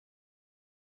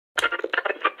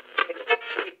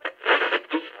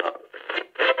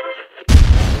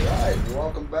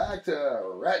Welcome back to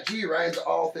RATG, Ryan's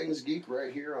All Things Geek,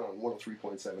 right here on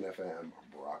 103.7 FM,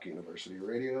 Brock University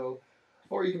Radio.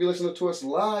 Or you can be listening to us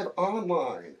live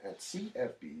online at cfbu.ca.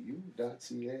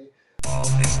 All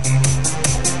Things Geek.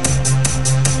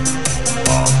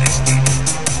 All Things Geek.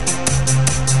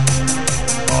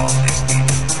 All Things Geek. All Things Geek.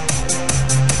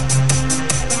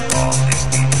 All Things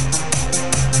Geek.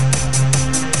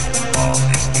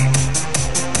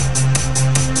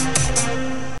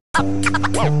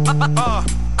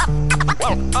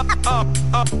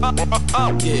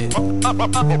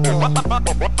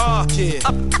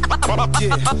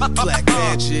 Black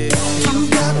magic. You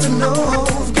got to know,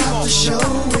 got to show,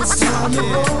 it's time to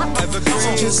roll.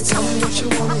 So just tell me what you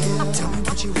want to hear. Tell me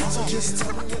what you want, so just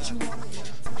tell me what you want to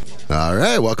hear. All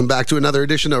right, welcome back to another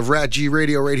edition of RATG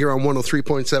Radio right here on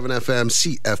 103.7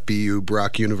 FM, CFBU,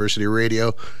 Brock University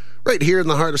Radio, right here in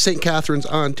the heart of St. Catharines,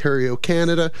 Ontario,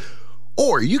 Canada.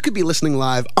 Or you could be listening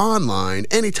live online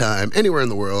anytime, anywhere in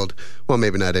the world. Well,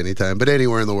 maybe not anytime, but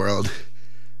anywhere in the world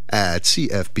at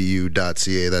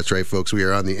cfbu.ca. That's right, folks. We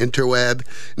are on the interweb.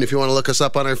 And if you want to look us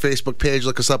up on our Facebook page,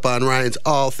 look us up on Ryan's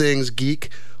All Things Geek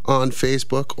on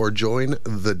Facebook, or join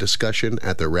the discussion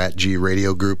at the RATG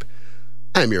Radio Group.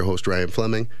 I'm your host, Ryan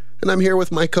Fleming, and I'm here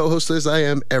with my co-host, as I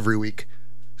am every week,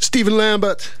 Stephen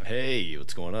Lambert. Hey,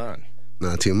 what's going on?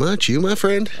 Not too much. You, my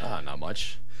friend? Not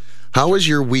much. How was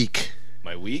your week?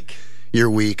 My week?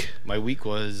 Your week. My week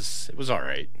was all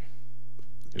right.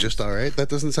 Just all right? That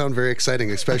doesn't sound very exciting,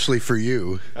 especially for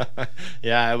you.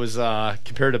 Yeah, it was,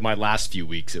 compared to my last few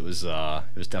weeks, it was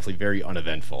definitely very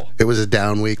uneventful. It was a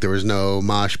down week. There was no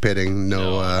mosh pitting,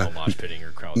 no mosh pitting or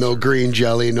crowd no surfing. Green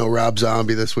Jelly, no Rob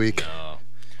Zombie this week. No.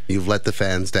 You've let the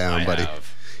fans down, buddy.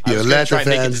 Have. You let the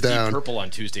fans Deep down. Purple on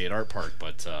Tuesday at Art Park,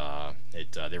 but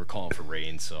they were calling for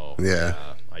rain, so yeah.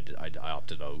 I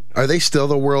opted out. Are they still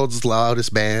the world's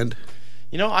loudest band?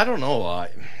 You know, I don't know. I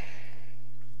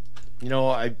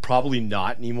probably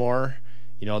not anymore.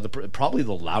 You know, probably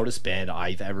the loudest band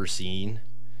I've ever seen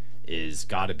is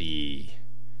got to be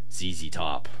ZZ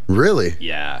Top. Really?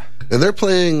 Yeah. And they're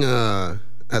playing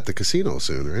at the casino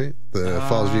soon, right? The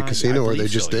Falls View Casino, or they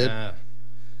just did? Yeah.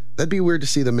 That'd be weird to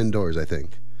see them indoors, I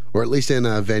think. Or at least in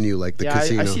a venue like the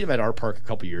casino. I seen them at Art Park a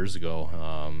couple years ago.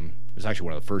 It was actually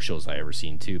one of the first shows I ever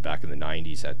seen, too, back in the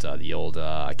 90s at the old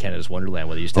Canada's Wonderland,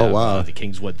 where they used to have the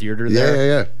Kingswood Theatre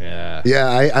there.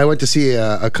 Yeah, I went to see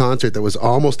a concert that was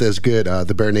almost as good,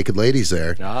 the Bare Naked Ladies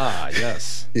there. Ah,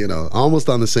 yes. You know, almost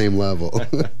on the same level.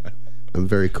 I'm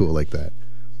very cool like that.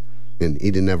 And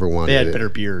Eden never wanted it. They had better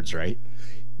beards, right?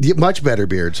 Yeah, much better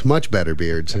beards,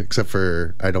 except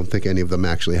for I don't think any of them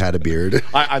actually had a beard.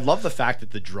 I love the fact that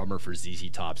the drummer for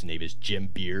ZZ Top's name is Jim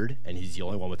Beard, and he's the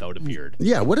only one without a beard.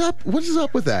 Yeah, what is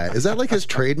up with that? Is that like his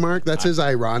trademark? That's his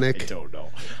ironic. I don't know.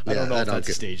 I don't know if that's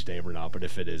a stage name or not, but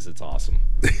if it is, it's awesome.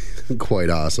 Quite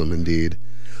awesome indeed.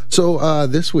 So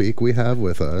this week we have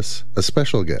with us a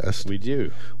special guest. We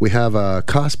do. We have a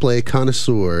cosplay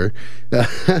connoisseur,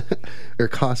 or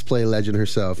cosplay legend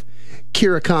herself,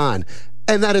 Kiara Cons.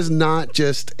 And that is not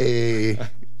just a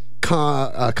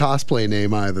cosplay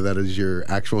name either. That is your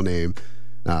actual name.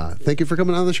 Thank you for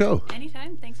coming on the show.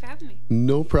 Anytime. Thanks for having me.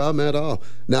 No problem at all.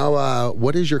 Now,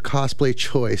 what is your cosplay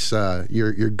choice,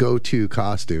 your go-to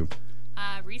costume?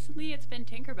 Recently, it's been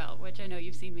Tinkerbell, which I know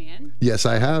you've seen me in. Yes,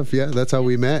 I have. Yeah, that's how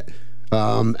we met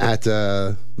at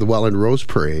the Welland Rose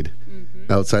Parade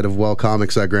outside of Well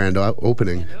Comics' grand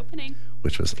opening.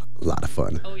 Which was a lot of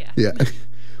fun. Oh, yeah. Yeah.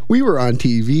 We were on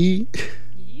TV.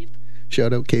 Yep.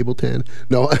 Shout out Cable 10.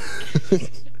 No.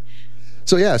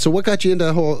 So what got you into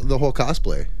the whole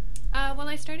cosplay? Well,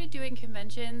 I started doing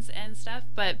conventions and stuff,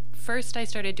 but first I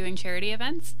started doing charity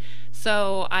events.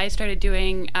 So I started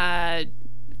doing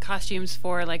costumes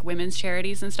for like women's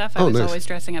charities and stuff. I was always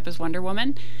dressing up as Wonder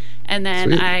Woman. And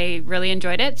then I really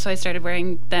enjoyed it, so I started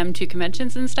wearing them to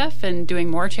conventions and stuff and doing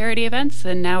more charity events,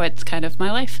 and now it's kind of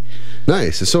my life.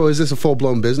 Nice. So is this a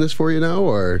full-blown business for you now,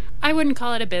 or? I wouldn't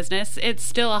call it a business. It's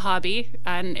still a hobby,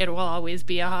 and it will always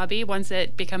be a hobby. Once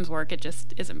it becomes work, it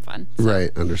just isn't fun. So.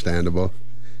 Right. Understandable.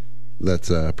 That's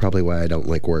probably why I don't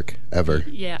like work, ever.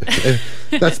 Yeah.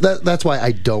 That's why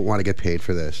I don't want to get paid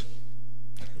for this.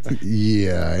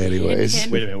 Yeah, anyways.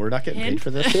 Wait a minute, we're not getting paid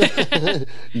for this?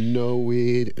 No,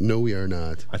 we are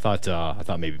not. I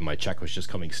thought maybe my check was just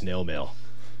coming snail mail.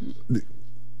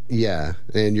 Yeah,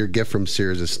 and your gift from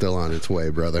Sears is still on its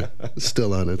way, brother.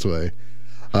 Still on its way.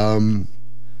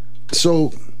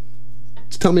 So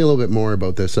tell me a little bit more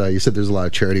about this. You said there's a lot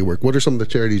of charity work. What are some of the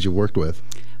charities you've worked with?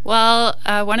 Well,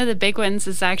 one of the big ones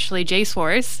is actually Jace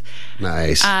Wars.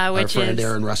 Nice. Which our friend is,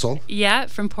 Aaron Russell. Yeah,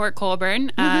 from Port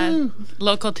Colborne.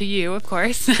 Local to you, of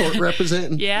course. Port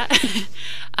representing. Yeah.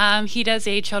 He does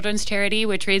a children's charity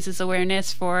which raises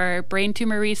awareness for brain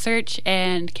tumor research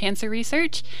and cancer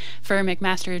research for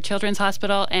McMaster Children's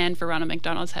Hospital and for Ronald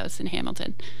McDonald's House in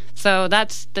Hamilton. So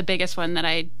that's the biggest one that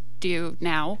I do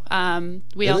now.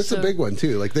 It's a big one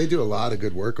too. Like they do a lot of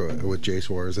good work with Jace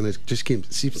Wars, and it just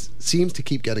seems to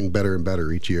keep getting better and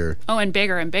better each year. Oh, and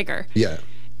bigger and bigger. Yeah.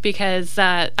 Because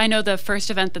I know the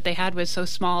first event that they had was so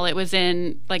small. It was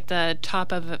in like the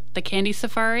top of the Candy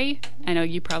Safari. I know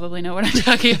you probably know what I'm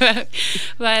talking about,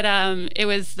 but it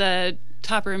was the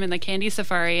top room in the Candy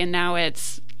Safari, and now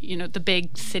it's the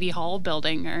big City Hall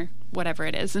building or whatever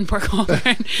it is in Port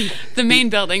Colborne, the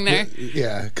main building there.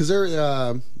 Yeah, because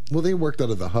they're. Well, they worked out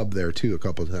of the hub there too a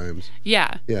couple of times.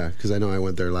 Yeah. Yeah, because I know I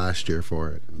went there last year for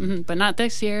it. Mm-hmm, but not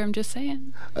this year, I'm just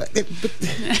saying.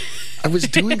 But I was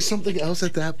doing something else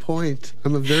at that point.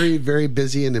 I'm a very, very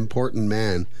busy and important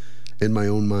man in my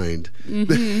own mind,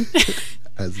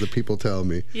 as the people tell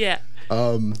me. Yeah.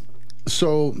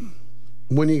 So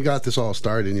when you got this all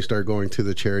started and you started going to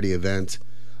the charity event,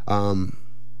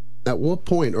 at what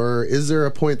point, or is there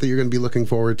a point that you're going to be looking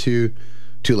forward to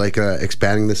like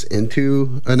expanding this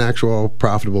into an actual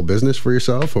profitable business for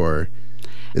yourself, or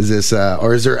is this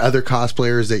or is there other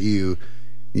cosplayers that you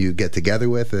get together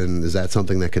with, and is that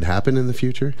something that could happen in the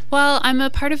future? Well, I'm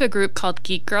a part of a group called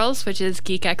Geek Girls, which is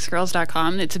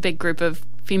geekxgirls.com. It's a big group of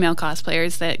female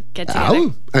cosplayers that get together.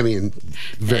 Oh, I mean,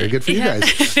 very good for you guys.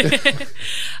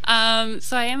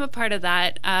 So I am a part of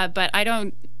that, but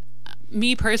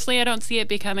me personally, I don't see it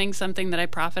becoming something that I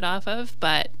profit off of,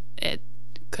 but it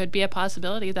could be a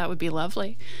possibility. That would be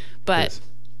lovely. But yes.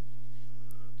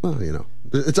 Well,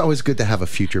 it's always good to have a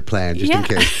future plan just in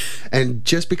case. And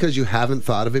just because you haven't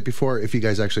thought of it before, if you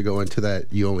guys actually go into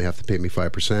that, you only have to pay me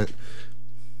 5%.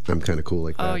 I'm kind of cool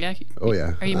like that. Oh, yeah. Oh,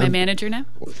 yeah. Are you my manager now?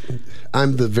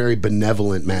 I'm the very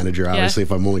benevolent manager, obviously,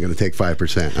 if I'm only going to take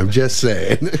 5%. I'm just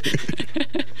saying.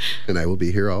 And I will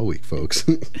be here all week, folks.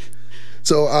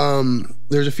 So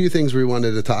there's a few things we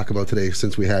wanted to talk about today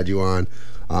since we had you on.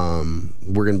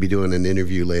 We're going to be doing an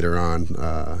interview later on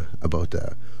about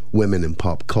women in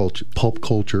pop culture.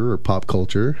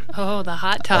 Oh, the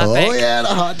hot topic. Oh, yeah, the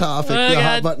hot topic.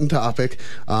 Hot button topic.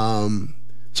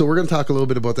 So we're going to talk a little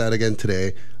bit about that again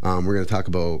today. We're going to talk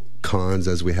about cons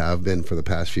as we have been for the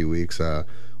past few weeks.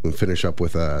 We'll finish up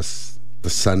with the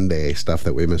Sunday stuff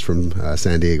that we missed from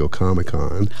San Diego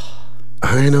Comic-Con.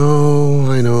 I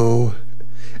know.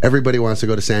 Everybody wants to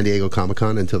go to San Diego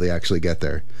Comic-Con until they actually get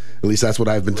there. At least that's what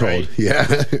I've been told. Right.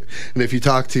 Yeah. And if you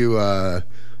talk to,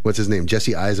 what's his name?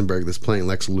 Jesse Eisenberg, that's playing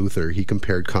Lex Luthor, he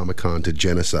compared Comic-Con to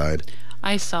genocide.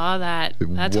 I saw that.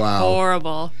 That's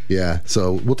horrible. Yeah.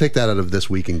 So we'll take that out of This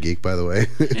Week in Geek, by the way.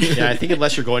 Yeah, I think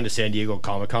unless you're going to San Diego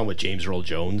Comic-Con with James Earl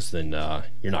Jones, then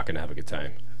you're not going to have a good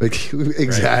time.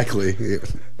 Exactly.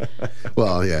 Right?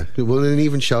 Well, yeah. Well, and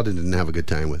even Sheldon didn't have a good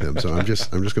time with him, so I'm just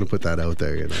going to put that out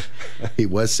there. He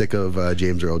was sick of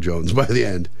James Earl Jones by the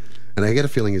end, and I get a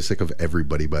feeling he's sick of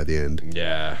everybody by the end.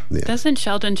 Yeah. Doesn't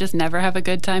Sheldon just never have a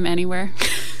good time anywhere?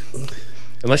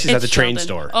 Unless he's at the train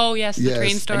store. Oh, yes, the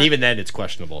train store. And even then, it's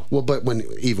questionable. Well, but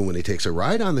even when he takes a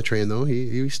ride on the train, though,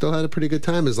 he still had a pretty good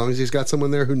time, as long as he's got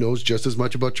someone there who knows just as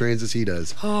much about trains as he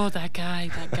does. Oh, that guy.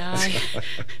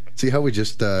 See how we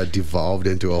just devolved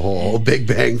into a whole Big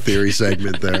Bang Theory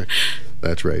segment there?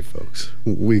 That's right, folks.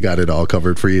 We got it all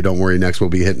covered for you. Don't worry, next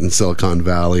we'll be hitting Silicon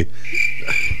Valley.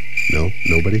 No,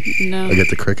 nobody. No, I get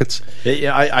the crickets.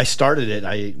 Yeah, I started it.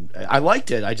 I liked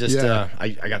it. I just I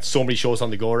got so many shows on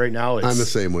the go right now. I'm the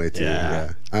same way too.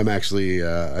 Yeah. I'm actually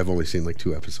I've only seen like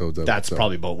 2 episodes of it. That's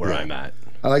probably about where I'm at.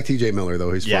 I like TJ Miller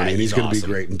though. He's funny, and he's going to be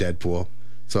great in Deadpool.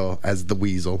 So as the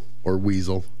Weasel,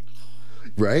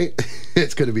 right?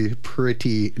 It's going to be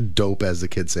pretty dope, as the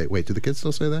kids say. Wait, do the kids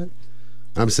still say that?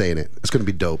 I'm saying it. It's going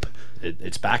to be dope.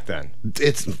 It's back then.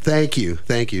 Thank you,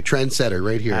 trendsetter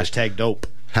right here. Hashtag dope.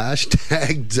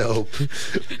 Hashtag dope.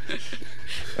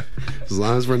 As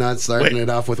long as we're not starting it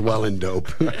off with well and dope.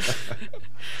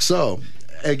 So,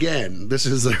 again, this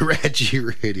is the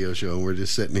RATG radio show, and we're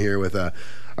just sitting here with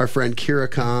our friend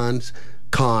Kiara Cons.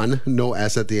 No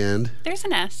S at the end. There's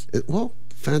an S. Well,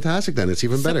 fantastic then. It's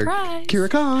even better. Surprise. Kiara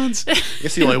Cons. I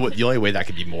guess the only way that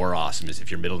could be more awesome is if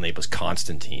your middle name was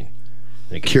Constantine.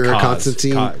 Kiara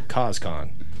Constantine.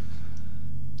 CosCon.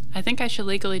 I think I should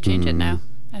legally change it now.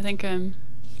 I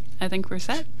think we're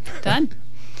set. Done.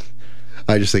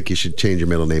 I just think you should change your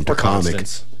middle name to Comic.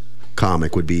 Constance.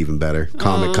 Comic would be even better.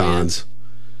 Comic Cons.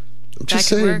 Yeah. I'm just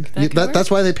saying.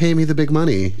 That's why they pay me the big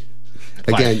money.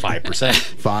 Again, 5%.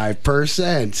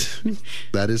 5%.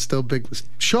 That is still big.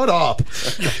 Shut up.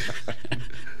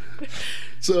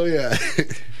 So yeah.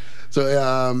 So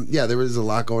there was a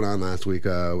lot going on last week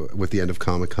with the end of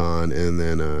Comic-Con, and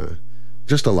then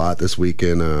just a lot this week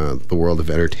in the world of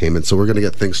entertainment. So we're going to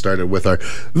get things started with our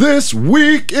This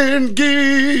Week in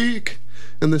Geek.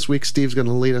 And this week, Steve's going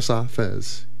to lead us off,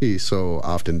 as he so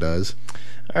often does.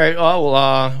 All right. Well,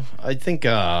 I think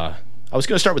I was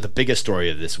going to start with the biggest story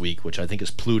of this week, which I think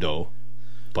is Pluto.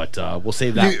 But we'll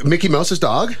save that. Mickey Mouse's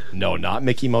dog? No, not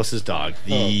Mickey Mouse's dog.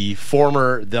 The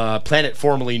planet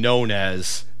formerly known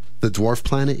as... The dwarf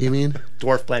planet, you mean?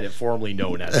 Dwarf planet formerly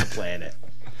known as the planet.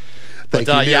 But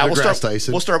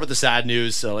we'll start with the sad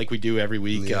news, like we do every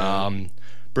week. Yeah.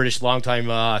 British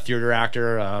longtime theater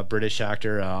actor, British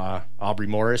actor Aubrey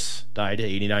Morris died at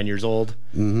 89 years old.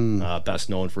 Mm-hmm. Best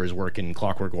known for his work in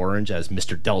Clockwork Orange as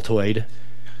Mr. Deltoid.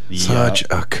 Such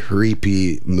a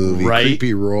creepy movie, right?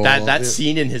 Creepy role. That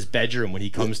scene in his bedroom when he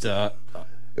comes to...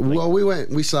 well,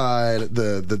 we saw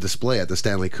the display at the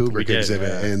Stanley Kubrick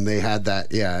exhibit, and they had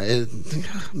that. Yeah,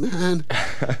 man.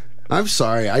 I'm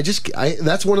sorry.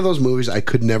 That's one of those movies I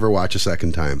could never watch a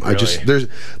second time. Really?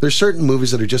 There's certain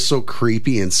movies that are just so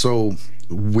creepy and so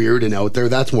weird and out there.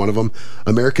 That's one of them.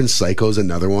 American Psycho is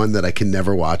another one that I can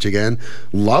never watch again.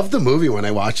 Loved the movie when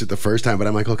I watched it the first time, but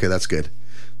I'm like, okay, that's good.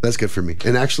 That's good for me.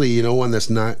 And actually, one that's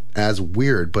not as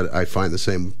weird, but I find the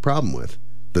same problem with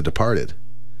The Departed.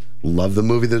 Love the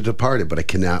movie The Departed, but I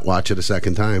cannot watch it a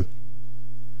second time.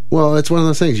 Well, it's one of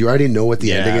those things. You already know what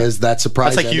the ending is. That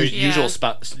surprise. That's like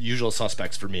usual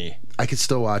suspects for me. I could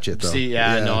still watch it though. See,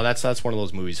 no, that's one of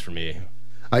those movies for me.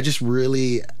 I just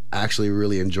really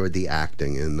enjoyed the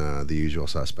acting in The Usual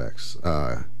Suspects.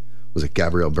 Was it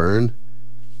Gabrielle Byrne?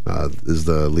 Is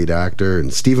the lead actor,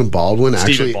 and Stephen Baldwin.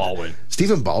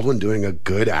 Stephen Baldwin doing a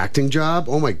good acting job.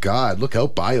 Oh my God! Look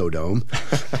out, Biodome.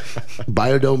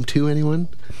 Biodome 2.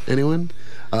 Anyone?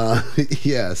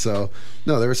 Yeah. So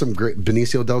no, there was some great.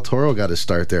 Benicio del Toro got his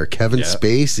start there. Kevin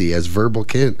Spacey as Verbal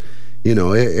Kint.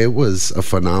 It was a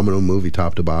phenomenal movie,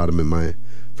 top to bottom.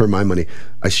 For my money,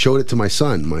 I showed it to my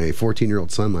son, my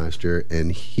 14-year-old son, last year,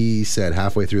 and he said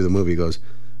halfway through the movie, he goes,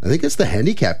 I think it's the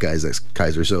handicap guys at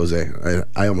Kaiser Soze.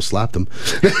 I almost slapped him.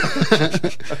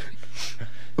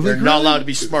 They're not allowed to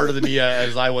be smarter than me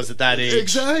as I was at that age.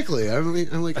 Exactly.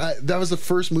 I'm like, that was the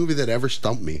first movie that ever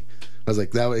stumped me. I was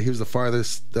like, he was the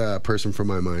farthest person from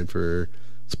my mind for,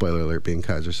 spoiler alert, being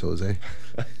Kaiser Soze.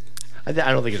 I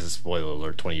don't think it's a spoiler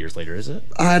alert 20 years later, is it?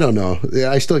 I don't know. Yeah,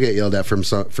 I still get yelled at for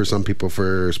some people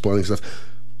for spoiling stuff.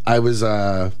 I was...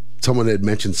 someone had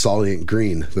mentioned Solient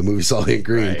Green, the movie Solient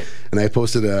Green, right. And I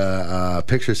posted a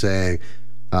picture saying,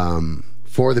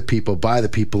 for the people, by the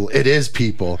people, it is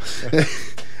people.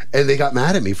 And they got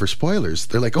mad at me for spoilers.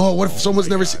 They're like, oh, what if someone's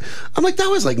never seen... I'm like, that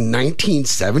was like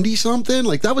 1970 something.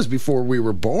 Like, that was before we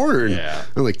were born. Yeah.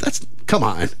 I'm like, come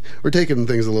on. We're taking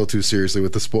things a little too seriously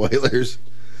with the spoilers.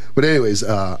 But anyways,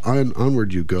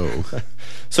 onward you go.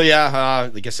 So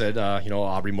like I said,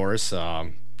 Aubrey Morris,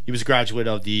 he was a graduate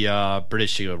of the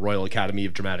British Royal Academy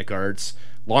of Dramatic Arts,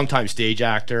 longtime stage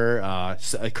actor,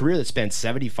 a career that spanned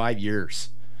 75 years.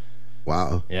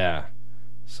 Wow. Yeah.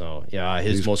 So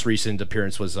his most recent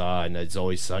appearance was in It's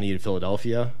Always Sunny in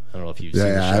Philadelphia. I don't know if you've seen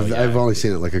the show. I've only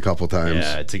seen it like a couple times.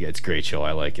 Yeah, it's a great show.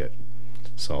 I like it.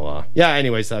 So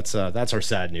anyways, that's our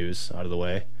sad news out of the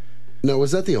way. No,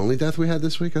 was that the only death we had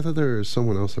this week? I thought there was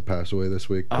someone else that passed away this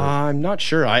week. I'm not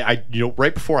sure. I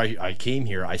right before I came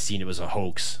here, I seen it was a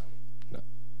hoax.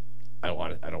 I don't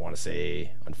want to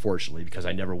say unfortunately, because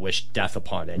I never wished death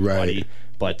upon anybody. Right.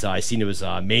 But I seen it was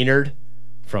Maynard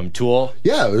from Tool.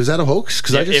 Yeah, was that a hoax?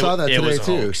 Because I just saw that today too. It was a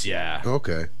hoax. Yeah.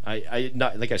 Okay. I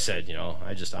not like I said,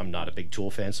 I'm not a big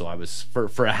Tool fan, so I was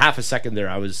for a half a second there,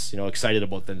 I was excited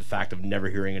about the fact of never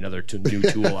hearing another new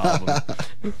Tool album.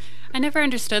 I never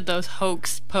understood those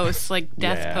hoax posts, like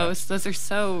death posts. Those are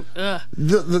so ugh.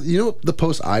 The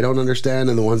posts I don't understand,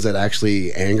 and the ones that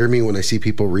actually anger me when I see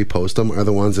people repost them, are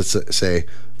the ones that say,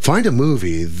 find a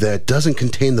movie that doesn't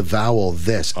contain the vowel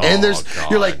this. And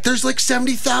you're like, there's like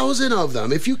 70,000 of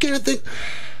them. If you can't think...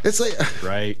 It's like...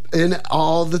 Right. And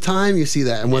all the time you see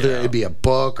that. And whether it be a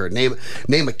book or name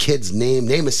a kid's name,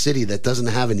 name a city that doesn't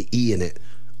have an E in it.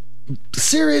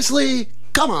 Seriously?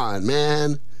 Come on,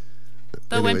 man.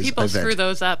 But when people screw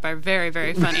those up are very,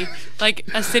 very funny. Like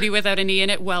a city without an E in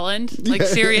it, Welland. Like,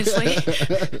 seriously?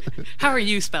 How are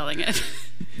you spelling it?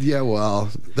 Yeah,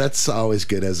 well, that's always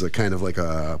good as a kind of like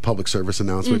a public service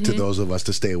announcement to those of us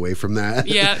to stay away from that.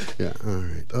 Yeah. Yeah, all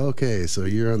right. Okay, so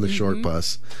you're on the short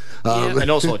bus. And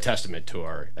also a testament to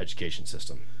our education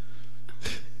system.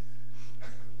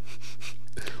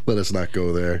 Let us not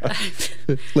go there.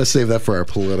 Let's save that for our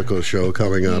political show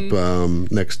coming up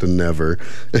next to never.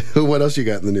 What else you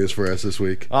got in the news for us this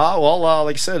week? Well,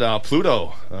 like I said,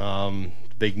 Pluto.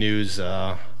 Big news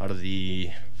out of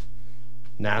the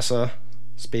NASA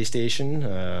space station,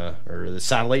 or the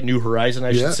satellite, New Horizon,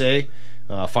 I should say.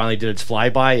 Finally did its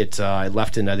flyby. It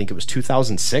left in, I think it was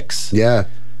 2006. Yeah.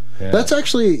 That's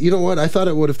actually, you know what? I thought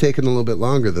it would have taken a little bit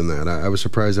longer than that. I was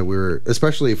surprised that we were,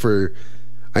 especially for,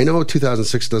 I know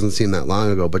 2006 doesn't seem that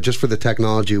long ago, but just for the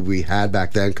technology we had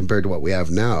back then compared to what we have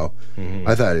now,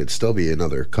 I thought it'd still be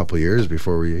another couple years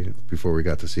before we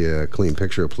got to see a clean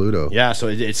picture of Pluto. Yeah, so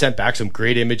it sent back some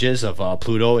great images of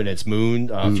Pluto and its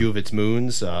moon, a few of its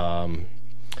moons.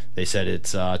 They said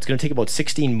it's going to take about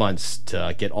 16 months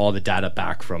to get all the data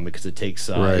back from, because it takes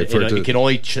it can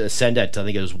only send at, I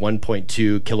think it was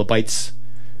 1.2 kilobytes.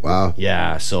 Wow.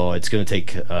 Yeah, so it's going to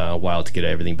take a while to get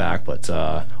everything back, but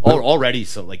already,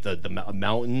 so like the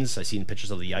mountains, I've seen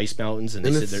pictures of the ice mountains, and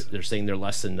they're saying they're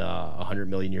less than 100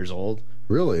 million years old.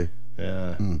 Really?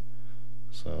 Yeah.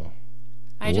 So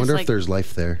I wonder if there's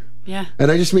life there. Yeah. And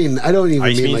I just mean, I don't even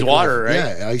ice mean means like water, right?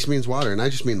 Yeah, ice means water, and I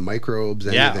just mean microbes.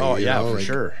 Yeah. Anything, Oh, yeah, for like,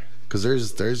 sure. Because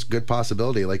there's good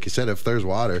possibility, like you said, if there's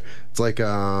water. It's like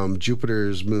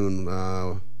Jupiter's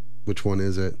moon. Which one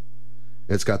is it?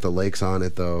 It's got the lakes on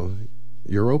it, though.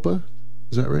 Europa,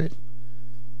 is that right?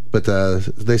 But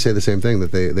they say the same thing,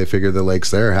 that they figure the lakes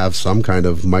there have some kind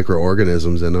of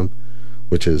microorganisms in them,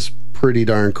 which is pretty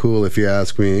darn cool, if you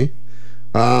ask me.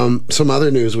 Some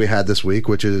other news we had this week,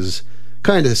 which is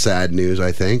kind of sad news,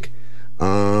 I think.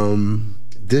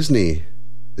 Disney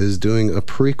is doing a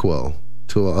prequel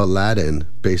to Aladdin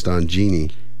based on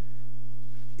Genie.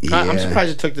 Yeah. I'm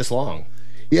surprised it took this long.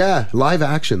 Yeah, live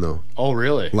action though. Oh,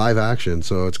 really? Live action,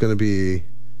 so it's going to be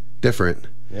different.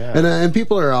 Yeah. And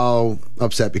people are all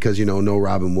upset because, no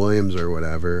Robin Williams or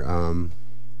whatever.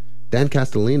 Dan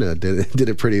Castellaneta did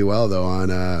it pretty well though on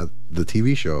the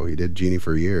TV show. He did Genie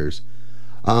for years.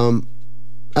 I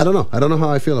don't know. I don't know how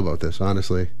I feel about this,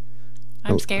 honestly.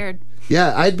 I'm scared.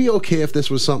 Yeah, I'd be okay if this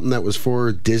was something that was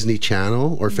for Disney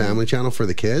Channel or Family Channel for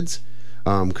the kids.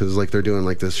 Because like they're doing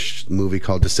like this movie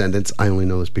called Descendants. I only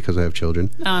know this because I have children.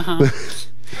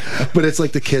 But it's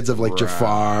like the kids of like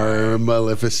Jafar,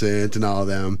 Maleficent, and all of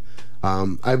them.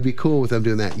 I'd be cool with them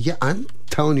doing that. Yeah, I'm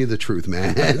telling you the truth,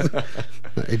 man.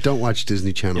 I don't watch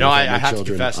Disney Channel. I have to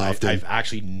confess, I've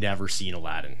actually never seen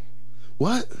Aladdin.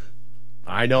 What?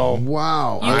 I know.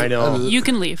 Wow. I know. You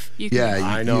can leave.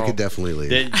 I know. You could definitely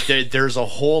leave. There's a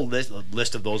whole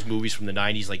list of those movies from the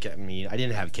 90s. Like, I mean, I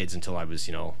didn't have kids until I was,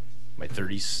 my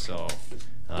 30s. So,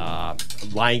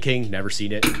 Lion King, never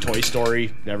seen it. Toy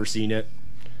Story, never seen it.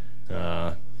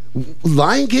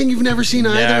 Lion King, you've never seen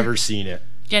either? Never seen it.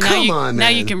 Yeah, now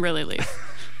you can really leave.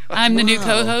 I'm the new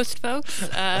co-host, folks.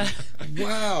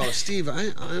 Wow, Steve,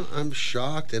 I'm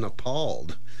shocked and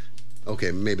appalled.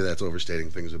 Okay, maybe that's overstating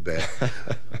things a bit.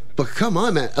 But come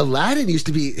on, man. Aladdin used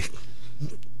to be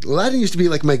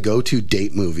like my go-to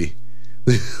date movie.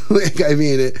 Like, I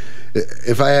mean,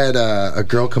 if I had a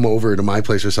girl come over to my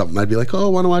place or something, I'd be like, "Oh,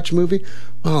 want to watch a movie?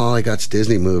 Well, all I got's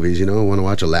Disney movies, want to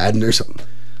watch Aladdin or something."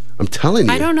 I'm telling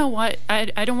you. I don't know what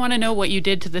I don't want to know what you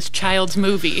did to this child's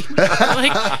movie,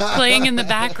 like playing in the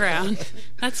background.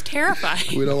 That's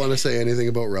terrifying. We don't want to say anything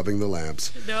about rubbing the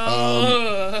lamps.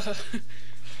 No.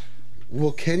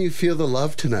 Well, can you feel the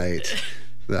love tonight?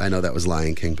 I know that was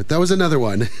Lion King, but that was another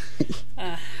one.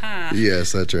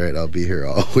 Yes, that's right. I'll be here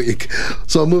all week.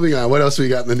 So moving on, what else we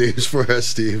got in the news for us,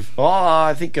 Steve? Well,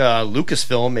 I think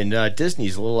Lucasfilm and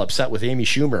Disney's a little upset with Amy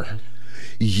Schumer.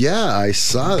 Yeah, I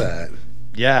saw that.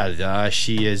 Yeah,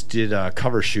 she did a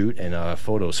cover shoot and a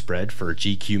photo spread for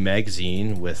GQ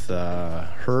magazine with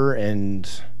her and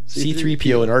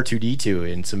C-3PO and R2-D2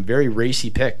 in some very racy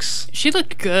pics. She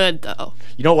looked good, though.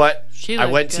 You know what? I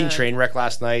went and seen Trainwreck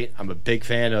last night. I'm a big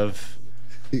fan of...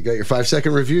 You got your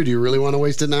 5-second review. Do you really want to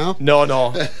waste it now?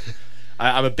 No.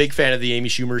 I'm a big fan of the Amy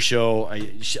Schumer show.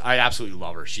 I absolutely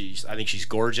love her. I think she's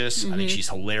gorgeous. I think she's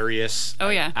hilarious. Oh,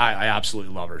 yeah. I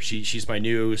absolutely love her. She's my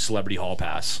new celebrity hall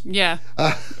pass. Yeah.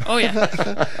 Oh,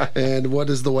 yeah. And what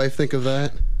does the wife think of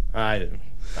that? I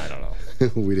don't know.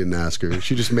 We didn't ask her.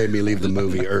 She just made me leave the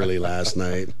movie early last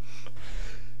night.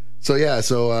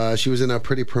 So she was in a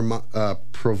pretty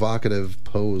provocative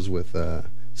pose with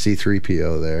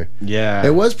C-3PO there. Yeah.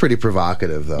 It was pretty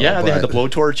provocative, though. Yeah, they had the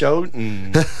blowtorch out,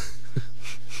 and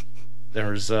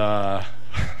there was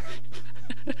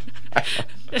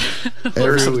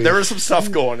there was some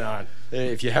stuff going on.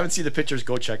 If you haven't seen the pictures,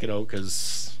 go check it out,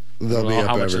 because they'll be up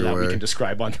how much everywhere. of that we can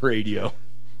describe on the radio.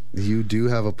 You do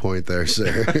have a point there,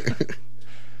 sir.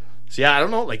 So yeah, I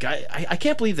don't know. Like I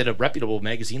can't believe that a reputable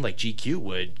magazine like GQ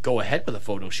would go ahead with a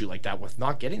photo shoot like that with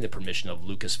not getting the permission of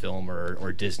Lucasfilm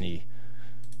or Disney.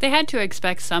 They had to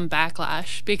expect some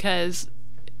backlash because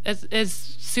as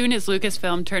soon as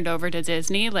Lucasfilm turned over to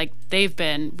Disney, like they've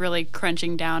been really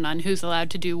crunching down on who's allowed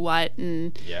to do what,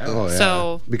 and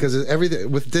so because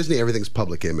everything with Disney, everything's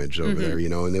public image over there, you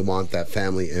know, and they want that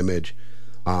family image,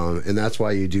 and that's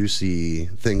why you do see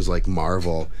things like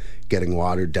Marvel getting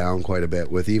watered down quite a bit.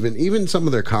 With even some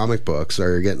of their comic books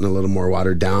are getting a little more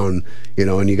watered down, you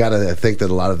know, and you got to think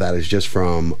that a lot of that is just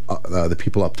from the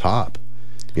people up top.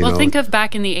 Well, think of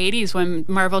back in the 80s when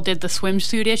Marvel did the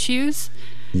swimsuit issues.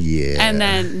 Yeah. And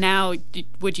then now,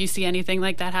 would you see anything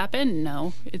like that happen?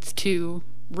 No, it's too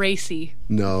racy.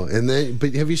 No, and then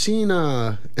but have you seen?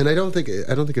 And I don't think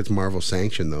it's Marvel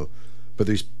sanctioned though, but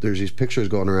there's these pictures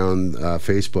going around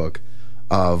Facebook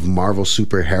of Marvel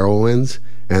superheroines,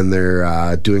 and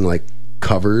they're doing like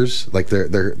covers, like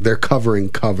they're covering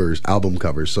covers, album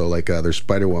covers. So like there's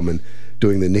Spider-Woman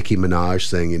doing the Nicki Minaj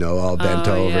thing, you know, all bent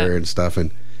over and stuff, and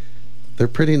they're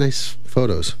pretty nice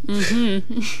photos.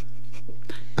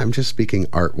 I'm just speaking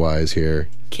art-wise here.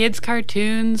 Kids'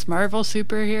 cartoons, Marvel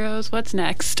superheroes. What's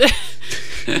next?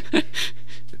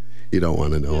 You don't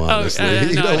want to know, honestly.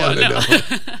 You don't want to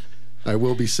know. I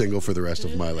will be single for the rest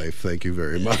of my life. Thank you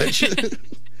very much.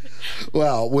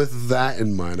 Well, with that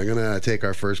in mind, I'm going to take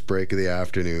our first break of the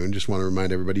afternoon. Just want to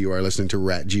remind everybody you are listening to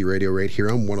RATG Radio right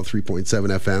here on 103.7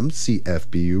 FM,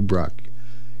 CFBU, Brock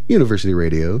University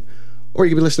Radio. Or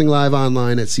you can be listening live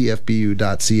online at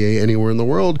cfbu.ca anywhere in the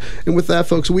world. And with that,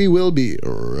 folks, we will be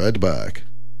right back.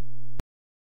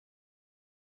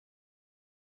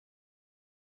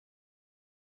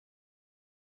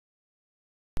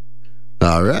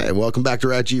 All right, welcome back to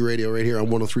RATG Radio right here on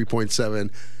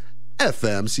 103.7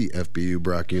 FM, CFBU,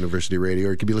 Brock University Radio.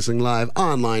 Or you can be listening live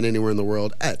online anywhere in the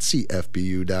world at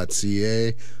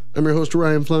cfbu.ca. I'm your host,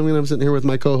 Ryan Fleming, and I'm sitting here with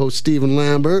my co-host, Stephen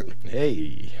Lambert.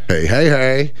 Hey.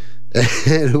 Hey.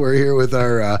 And we're here with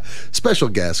our special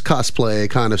guest, cosplay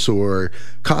connoisseur,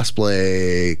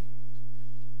 cosplay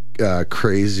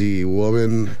crazy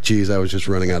woman. Jeez, I was just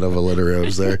running out of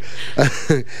alliteratives there.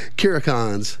 Kiara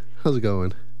Cons, how's it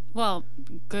going? Well,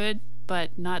 good,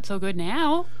 but not so good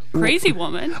now. Crazy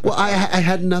woman. Well, I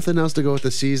had nothing else to go with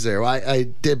the C's there. Well, I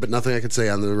did, but nothing I could say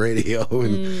on the radio.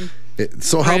 And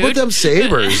so how about them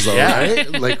sabers, though, right?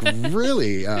 Like,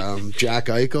 really, Jack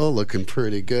Eichel looking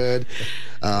pretty good.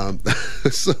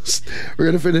 So we're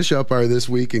going to finish up our This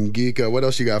Week in Geek. What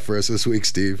else you got for us this week,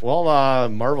 Steve? Well,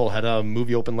 Marvel had a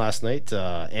movie open last night,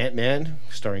 Ant-Man,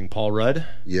 starring Paul Rudd.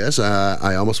 Yes,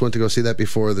 I almost went to go see that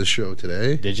before the show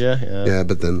today. Did you? Yeah,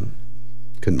 but then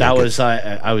couldn't. That was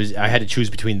I had to choose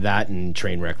between that and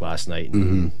Trainwreck last night.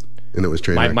 And it was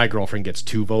Trainwreck. My girlfriend gets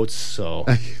 2 votes, so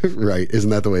right. Isn't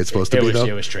that the way it's supposed to be, though?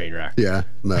 It was Trainwreck. Yeah,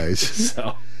 nice.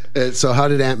 So how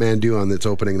did Ant-Man do on its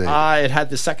opening night? It had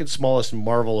the second smallest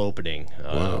Marvel opening.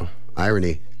 Wow.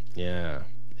 Irony. Yeah,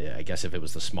 I guess if it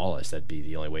was the smallest, that'd be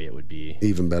the only way it would be.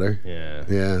 Even better.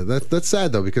 Yeah. That's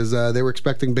sad though, because they were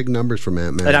expecting big numbers from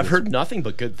Ant-Man. And I've heard nothing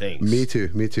but good things. Me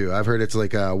too. I've heard it's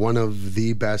like one of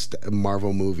the best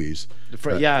Marvel movies.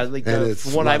 From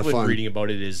what I've been reading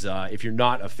about it is if you're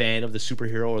not a fan of the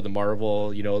superhero or the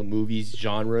Marvel, movies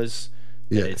genres,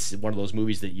 it's one of those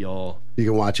movies that you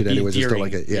can watch it anyways and still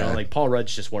like it. Yeah, like Paul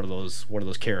Rudd's just one of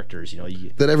those characters,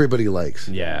 that everybody likes.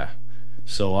 Yeah.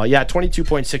 So,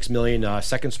 22.6 million,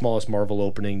 second smallest Marvel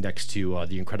opening next to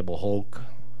The Incredible Hulk.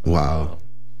 Wow.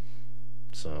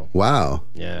 Wow.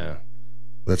 Yeah.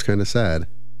 That's kind of sad.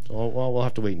 So, well, we'll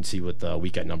have to wait and see what the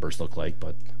weekend numbers look like.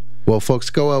 But well, folks,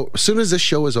 go out. As soon as this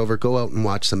show is over, go out and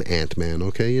watch some Ant-Man,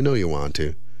 okay? You know you want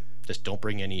to. Just don't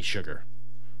bring any sugar.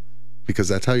 Because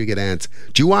that's how you get ants.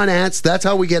 Do you want ants? That's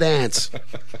how we get ants.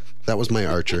 That was my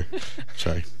Archer.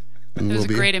 Sorry. It was a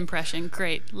great impression.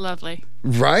 Great. Lovely.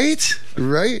 Right?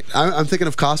 I'm thinking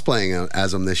of cosplaying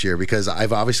as him this year because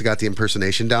I've obviously got the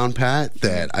impersonation down pat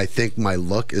that I think my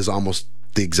look is almost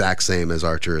the exact same as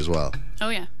Archer as well. Oh,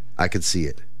 yeah. I could see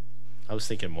it. I was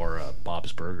thinking more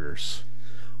Bob's Burgers.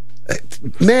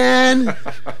 Man!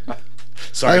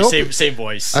 Sorry, same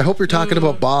voice. I hope you're talking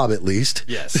about Bob at least.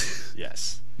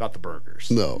 Yes. Not the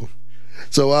burgers. No.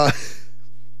 So,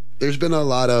 there's been a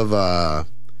lot of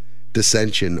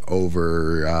dissension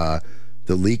over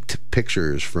the leaked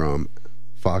pictures from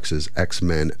Fox's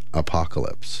X-Men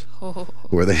Apocalypse,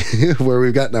 where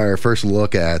we've gotten our first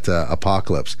look at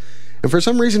Apocalypse, and for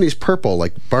some reason he's purple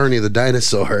like Barney the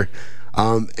dinosaur,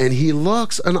 and he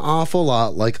looks an awful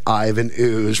lot like Ivan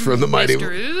Ooze from the Mighty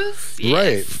Mr. Ooze?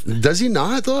 Yes. Right? Does he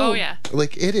not though? Oh yeah.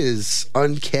 Like it is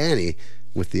uncanny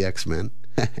with the X-Men.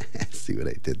 See what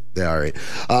I did? Yeah, all right.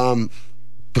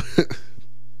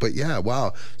 But yeah,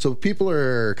 wow. So people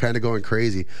are kind of going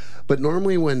crazy. But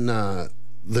normally when the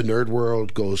nerd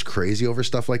world goes crazy over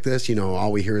stuff like this, you know,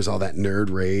 all we hear is all that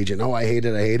nerd rage and, oh, I hate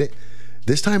it.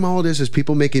 This time all it is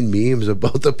people making memes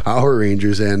about the Power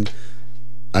Rangers, and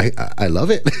I love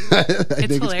it.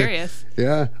 It's hilarious.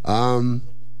 Yeah.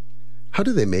 How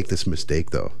do they make this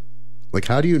mistake, though? Like,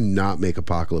 how do you not make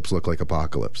Apocalypse look like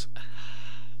Apocalypse?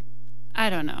 I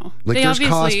don't know. Like, there's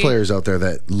cosplayers out there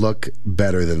that look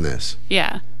better than this.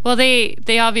 Yeah. Well, they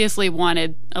obviously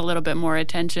wanted a little bit more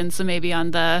attention, so maybe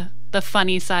on the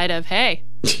funny side of, hey.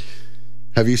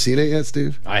 Have you seen it yet,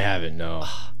 Steve? I haven't, no.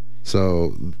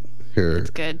 So, here. It's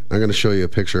good. I'm going to show you a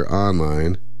picture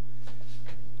online.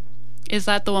 Is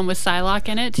that the one with Psylocke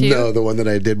in it, too? No, the one that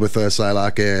I did with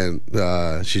Psylocke,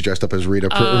 and she's dressed up as Rita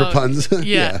Rapunzel.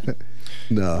 Yeah.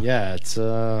 No. Yeah, it's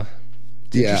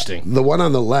interesting. The one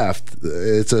on the left,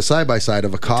 it's a side-by-side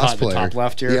of a cosplayer. The top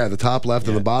left here? Yeah, the top left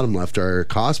and the bottom left are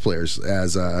cosplayers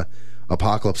as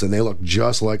Apocalypse, and they look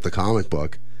just like the comic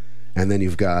book. And then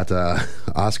you've got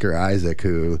Oscar Isaac,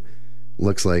 who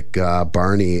looks like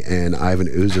Barney and Ivan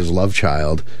Ooze's love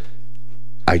child.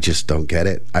 I just don't get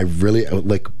it. I really,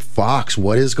 like, Fox,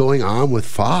 what is going on with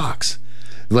Fox?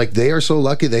 Like, they are so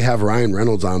lucky they have Ryan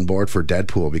Reynolds on board for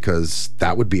Deadpool, because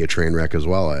that would be a train wreck as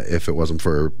well if it wasn't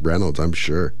for Reynolds, I'm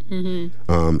sure.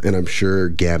 Mm-hmm. And I'm sure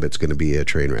Gambit's going to be a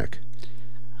train wreck.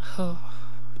 Oh.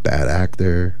 Bad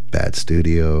actor, bad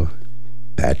studio,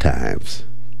 bad times.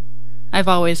 I've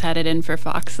always had it in for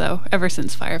Fox, though, ever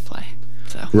since Firefly.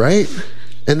 So. Right?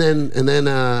 And then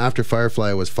after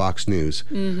Firefly was Fox News.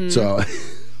 Mm-hmm. So,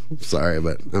 sorry,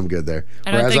 but I'm good there.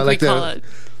 I don't think we call it.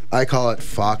 I call it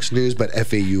Fox News, but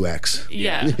F-A-U-X.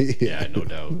 Yeah. Yeah, no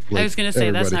doubt. Like, I was going to say,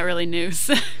 that's not really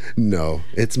news. No,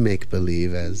 it's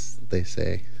make-believe, as they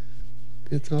say.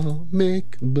 It's all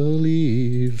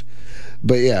make-believe.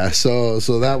 But yeah, so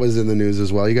that was in the news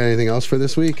as well. You got anything else for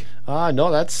this week?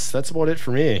 No, that's about it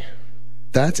for me.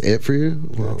 That's it for you?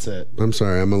 Well, that's it. I'm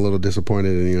sorry. I'm a little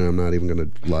disappointed in you. I'm not even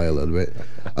going to lie a little bit.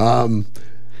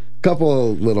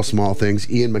 Couple of little small things.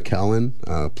 Ian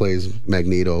McKellen plays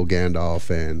Magneto, Gandalf,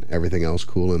 and everything else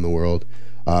cool in the world.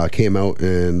 Came out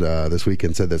and this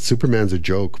weekend said that Superman's a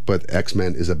joke, but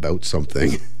X-Men is about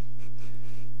something.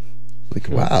 Like,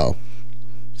 wow.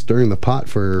 Stirring the pot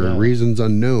for reasons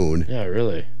unknown. Yeah,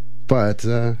 really. But,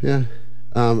 yeah.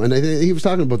 And I think he was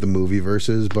talking about the movie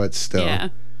verses, but still. Yeah.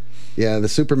 Yeah, the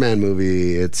Superman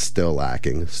movie, it's still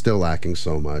lacking. Still lacking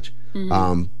so much.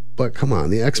 Mm-hmm. But come on,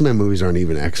 the X-Men movies aren't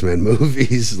even X-Men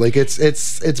movies. Like,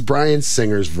 it's Bryan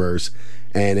Singer's verse,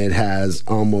 and it has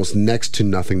almost next to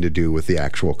nothing to do with the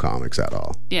actual comics at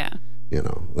all. Yeah. You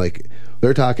know, like,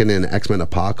 they're talking in X-Men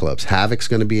Apocalypse. Havoc's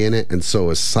going to be in it, and so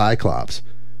is Cyclops.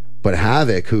 But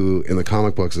Havoc, who in the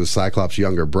comic books is Cyclops'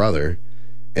 younger brother,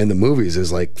 in the movies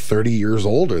is like 30 years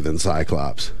older than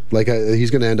Cyclops. Like,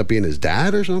 he's going to end up being his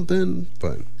dad or something.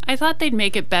 But I thought they'd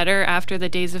make it better after the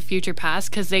Days of Future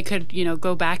Past, because they could,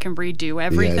 go back and redo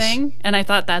everything. Yes. And I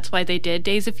thought that's why they did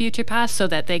Days of Future Past, so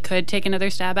that they could take another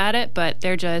stab at it. But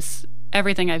they're just,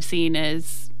 everything I've seen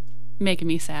is making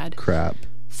me sad. Crap.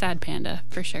 Sad panda,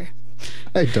 for sure.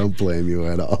 I don't blame you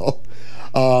at all.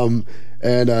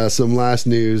 And some last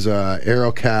news,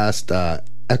 Arrow cast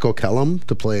Echo Kellum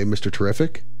to play Mr.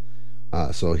 Terrific.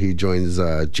 So he joins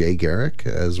Jay Garrick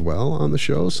as well on the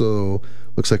show. So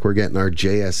looks like we're getting our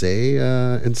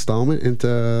JSA installment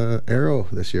into Arrow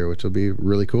this year, which will be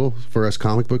really cool for us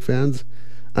comic book fans.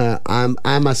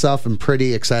 I myself am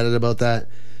pretty excited about that.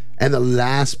 And the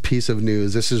last piece of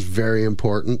news, this is very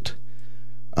important.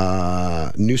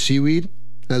 New seaweed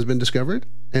has been discovered,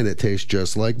 and it tastes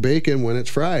just like bacon when it's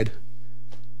fried.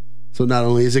 So not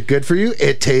only is it good for you,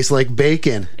 it tastes like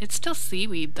bacon. It's still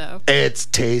seaweed, though. It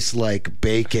tastes like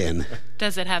bacon.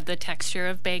 Does it have the texture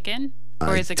of bacon?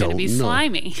 Or is it going to be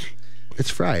slimy? It's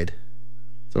fried.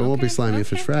 So it won't be slimy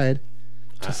if it's fried.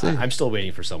 I'm still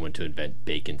waiting for someone to invent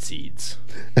bacon seeds.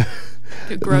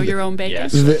 To grow your own bacon?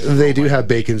 Yes. They do have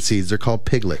bacon seeds. They're called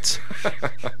piglets.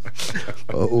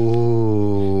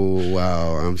 Oh,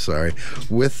 wow. I'm sorry.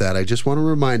 With that, I just want to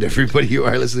remind everybody you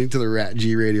are listening to the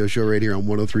RATG radio show right here on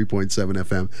 103.7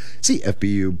 FM,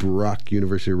 CFBU Brock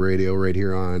University Radio right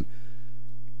here on,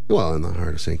 well, in the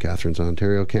heart of St. Catharines,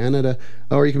 Ontario, Canada.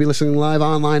 Or you can be listening live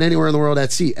online anywhere in the world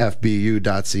at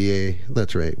cfbu.ca.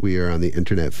 That's right. We are on the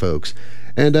internet, folks.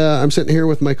 And I'm sitting here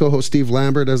with my co-host Steve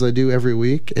Lambert, as I do every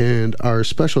week, and our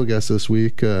special guest this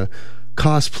week,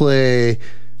 cosplay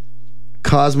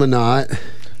cosmonaut,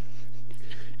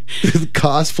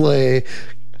 cosplay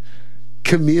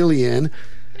chameleon,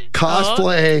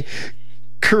 cosplay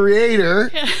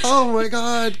creator. Oh my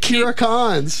God, Kiara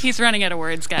Cons. He's running out of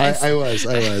words, guys. I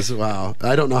was. Wow.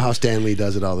 I don't know how Stan Lee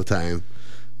does it all the time.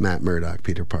 Matt Murdock,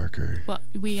 Peter Parker. Well,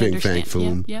 we Fing understand. Fang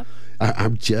Foom. Yep.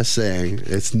 I'm just saying,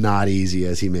 it's not easy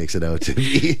as he makes it out to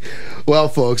be. Well,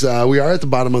 folks, we are at the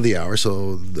bottom of the hour,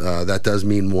 so that does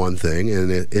mean one thing,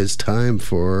 and it is time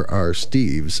for our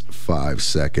Steve's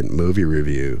 5-second movie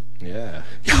review. Yeah.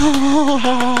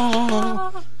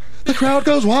 The crowd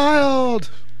goes wild.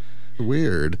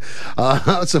 Weird.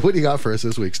 So what do you got for us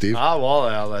this week, Steve?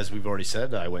 Well, as we've already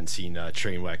said, I went and seen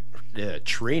Trainwreck,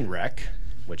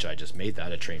 which I just made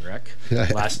that a train wreck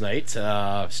last night,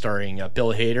 starring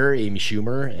Bill Hader, Amy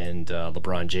Schumer, and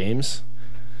LeBron James.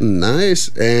 Nice.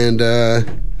 And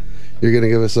you're going to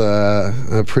give us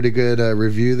a pretty good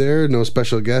review there. No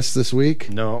special guests this week?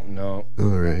 No. All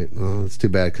right. Well, it's too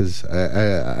bad because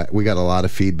we got a lot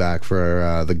of feedback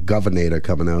for the Governor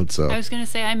coming out. So I was going to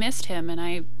say I missed him, and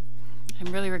I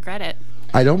really regret it.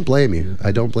 I don't blame you.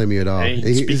 I don't blame you at all.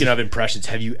 Hey, speaking of impressions,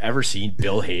 have you ever seen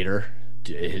Bill Hader?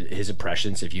 His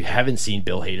impressions. If you haven't seen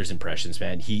Bill Hader's impressions,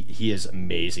 man, he is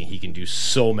amazing. He can do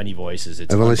so many voices.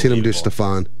 I've only seen him do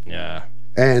Stefan. Yeah.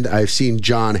 And I've seen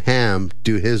John Hamm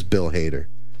do his Bill Hader.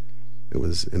 It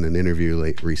was in an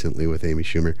interview recently with Amy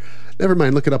Schumer. Never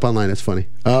mind, look it up online. It's funny.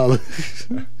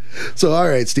 So, all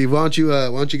right, Steve, why don't you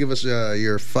give us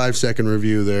your 5-second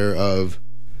review there of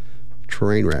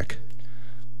Trainwreck?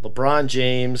 LeBron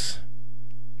James,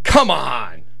 come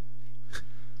on.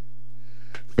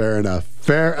 Fair enough.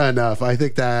 I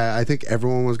think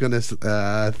everyone was going to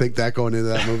think that going into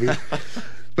that movie.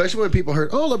 Especially when people heard,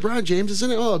 oh, LeBron James is in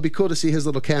it. Oh, it'd be cool to see his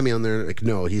little cameo in there. Like,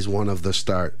 no, he's one of the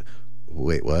stars.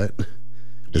 Wait, what?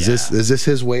 Is this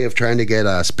his way of trying to get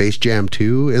Space Jam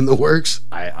 2 in the works?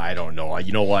 I don't know.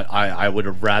 You know what? I would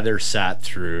have rather sat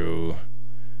through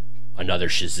another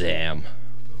Shazam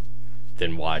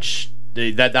than watch.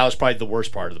 That was probably the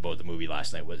worst part about the movie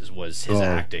last night was his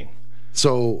acting.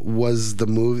 So was the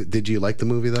movie? Did you like the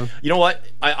movie though? You know what?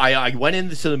 I went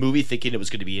into the movie thinking it was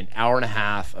going to be an hour and a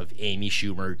half of Amy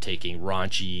Schumer taking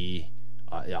raunchy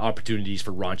opportunities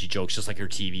for raunchy jokes, just like her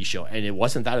TV show, and it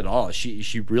wasn't that at all.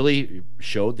 She really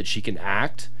showed that she can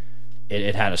act.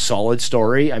 It had a solid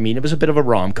story. I mean, it was a bit of a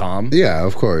rom-com. Yeah,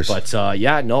 of course. But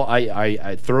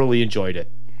I thoroughly enjoyed it.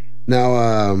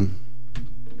 Now,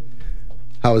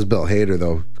 how was Bill Hader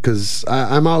though? Because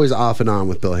I'm always off and on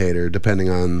with Bill Hader, depending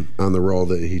on the role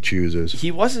that he chooses.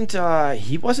 He wasn't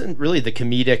really the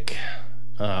comedic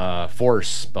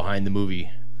force behind the movie.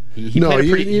 He played a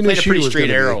pretty straight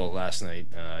arrow last night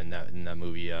in that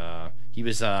movie. He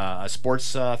was a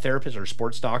sports therapist or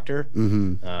sports doctor.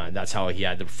 Mm-hmm. And that's how he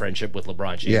had the friendship with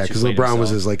LeBron James. Yeah, because LeBron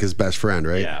was his best friend,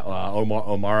 right? Yeah,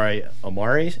 Omari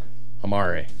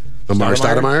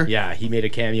Stoudemire? Yeah, he made a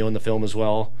cameo in the film as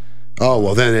well. Oh,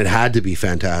 well, then it had to be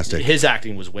fantastic. His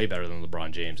acting was way better than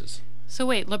LeBron James's. So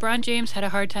wait, LeBron James had a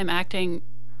hard time acting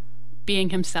being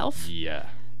himself? Yeah.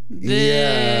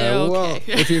 Yeah, okay. well,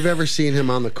 if you've ever seen him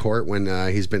on the court when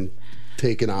he's been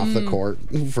taken off the court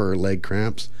for leg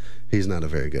cramps, he's not a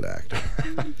very good actor.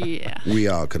 Yeah. We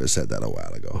all could have said that a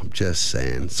while ago. I'm just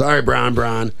saying. Sorry,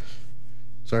 Bron.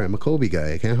 Sorry, I'm a Kobe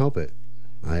guy. I can't help it.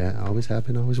 I always have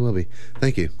been, always will be.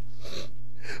 Thank you.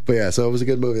 But yeah, so it was a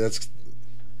good movie. It's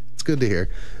good to hear.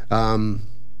 Kind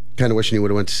of wishing you would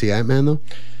have went to see Ant-Man, though.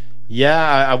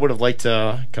 Yeah, I would have liked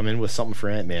to come in with something for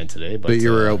Ant-Man today. But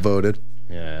you were outvoted.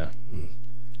 Yeah.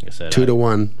 Like I said,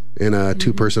 2-1 in a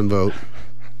two-person vote.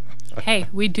 Hey,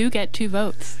 we do get 2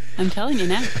 votes. I'm telling you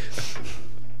now.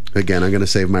 Again, I'm going to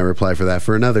save my reply for that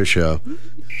for another show.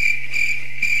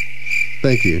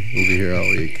 Thank you. We'll be here all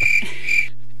week.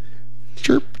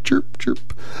 Chirp, chirp,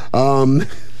 chirp.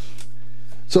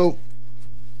 So,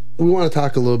 we want to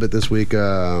talk a little bit this week,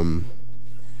 kind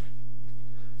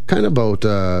of about,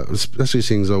 especially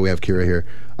seeing as though we have Kiara here,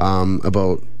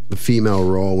 about the female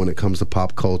role when it comes to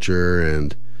pop culture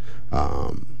and,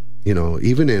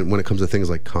 even when it comes to things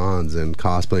like cons and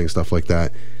cosplay and stuff like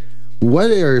that.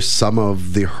 What are some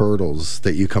of the hurdles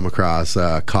that you come across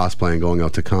cosplaying going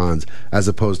out to cons as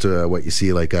opposed to what you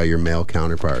see like your male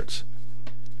counterparts?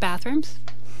 Bathrooms?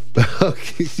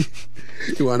 Okay.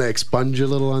 You want to expunge a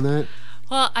little on that?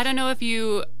 Well, I don't know if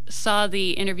you saw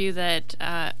the interview that,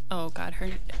 her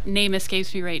name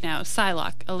escapes me right now.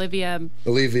 Psylocke, Olivia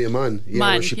Munn. Yeah,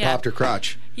 where she popped her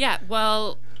crotch. Yeah,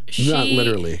 well, Not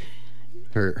literally.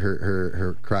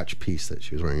 Her crotch piece that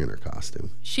she was wearing in her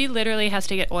costume. She literally has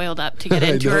to get oiled up to get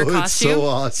into her costume. It's so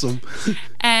awesome.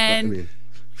 And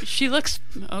she looks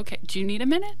okay. Do you need a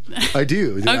minute? I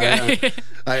do. Okay.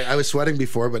 I was sweating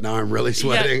before, but now I'm really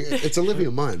sweating. Yeah. It's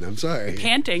Olivia Munn. I'm sorry.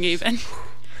 Panting even.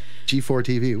 G4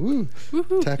 TV. Woo.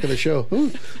 Attack of the show.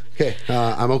 Woo. Okay.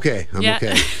 I'm okay. I'm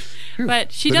okay.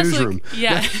 But she does look,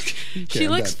 she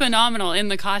looks phenomenal in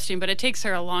the costume, but it takes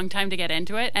her a long time to get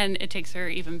into it, and it takes her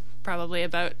even probably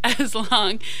about as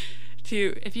long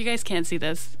to, if you guys can't see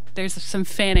this, there's some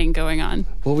fanning going on.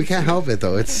 Well, we can't help it,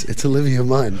 though. It's Olivia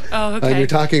Munn. Oh, okay. And you're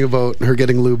talking about her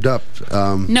getting lubed up.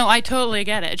 No, I totally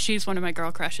get it. She's one of my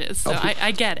girl crushes, so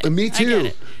I get it. Me too. I get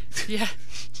it. Yeah.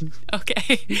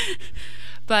 Okay.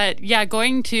 But, yeah,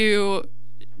 going to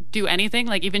do anything,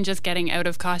 like even just getting out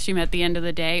of costume at the end of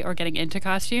the day or getting into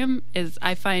costume is,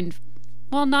 I find,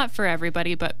 well, not for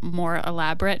everybody, but more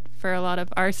elaborate for a lot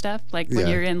of our stuff. Like when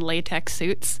you're in latex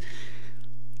suits,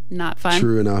 not fun.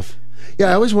 True enough. Yeah,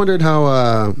 I always wondered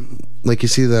how, like you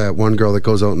see that one girl that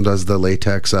goes out and does the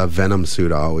latex Venom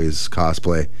suit always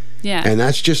cosplay. Yeah. And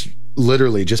that's just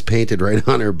literally just painted right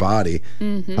on her body.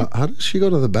 How does she go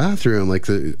to the bathroom? Like,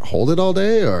 hold it all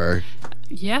day or?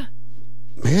 Yeah.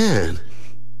 Man.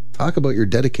 Talk about your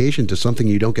dedication to something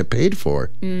you don't get paid for.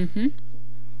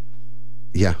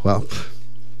 Yeah, well,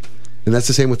 and that's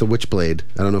the same with the Witchblade.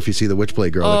 I don't know if you see the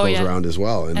Witchblade girl that goes around as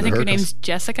well. I think her name's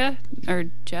Jessica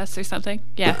or Jess or something.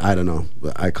 Yeah. I don't know.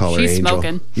 I call her Angel. She's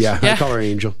smoking. Yeah, I call her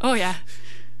Angel. Oh, yeah.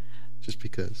 Just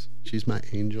because she's my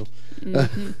angel.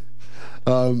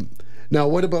 Now,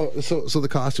 what about, so the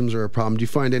costumes are a problem. Do you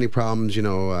find any problems, you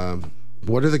know,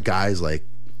 what are the guys like?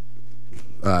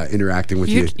 Interacting with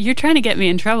you. You're trying to get me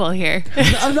in trouble here.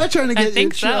 I'm not trying to get you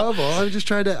in trouble.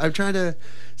 I'm trying to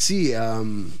see,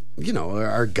 you know,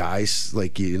 are guys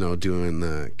like, you know, doing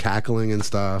the cackling and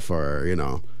stuff, or, you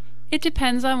know. It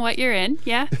depends on what you're in.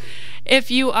 Yeah. If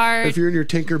you're in your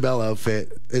Tinkerbell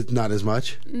outfit, it's not as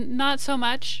much. Not so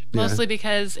much. Mostly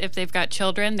because if they've got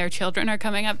children, their children are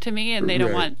coming up to me and they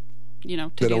don't want, you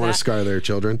know, they don't want to scar their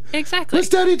children. Exactly. What's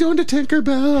Daddy doing to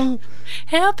Tinkerbell?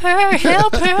 Help her!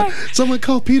 Help her! Someone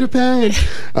call Peter Pan.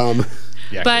 Yeah,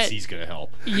 because he's gonna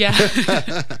help. Yeah.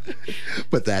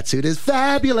 But that suit is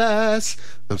fabulous.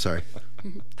 I'm sorry.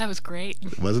 That was great.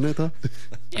 Wasn't it though?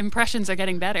 Impressions are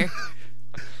getting better.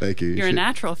 Thank you. You're a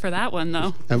natural for that one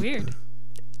though. Weird.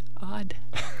 Odd.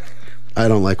 I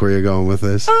don't like where you're going with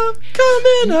this. I'm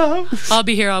coming up. I'll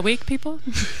be here all week, people.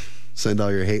 Send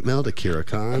all your hate mail to Kiara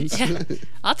Cons. Yeah,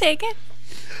 I'll take it.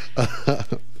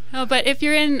 No, but if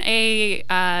you're in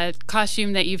a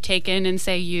costume that you've taken and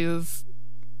say you've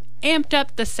amped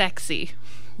up the sexy,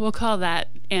 we'll call that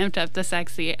amped up the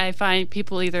sexy. I find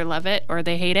people either love it or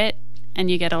they hate it,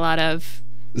 and you get a lot of...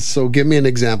 So give me an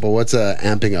example. What's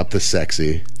amping up the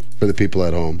sexy for the people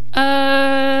at home?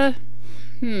 A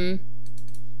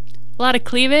lot of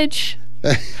cleavage,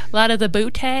 a lot of the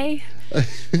bootay.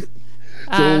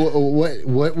 So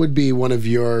what would be one of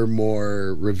your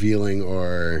more revealing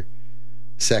or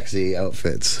sexy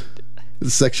outfits?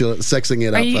 Sexing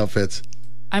it up outfits.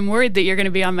 I'm worried that you're going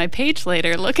to be on my page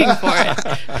later looking for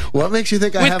it. What makes you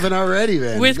think I haven't already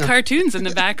been? With cartoons in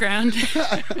the background.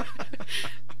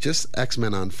 Just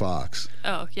X-Men on Fox.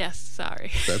 Oh, yes,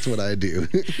 sorry. That's what I do.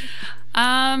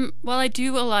 Well, I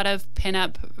do a lot of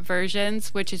pinup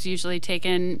versions, which is usually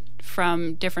taken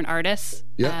from different artists.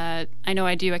 Yeah. I know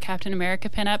I do a Captain America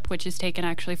pinup, which is taken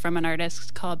actually from an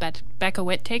artist called Becca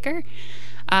Whittaker.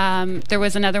 There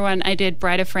was another one I did,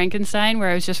 Bride of Frankenstein, where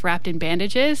I was just wrapped in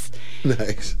bandages.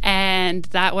 Nice. And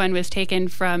that one was taken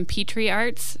from Petrie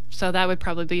Arts, so that would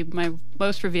probably be my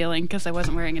most revealing because I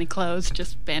wasn't wearing any clothes,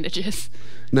 just bandages.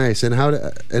 Nice. And now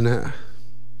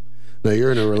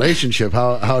you're in a relationship.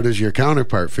 How does your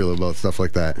counterpart feel about stuff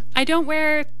like that? I don't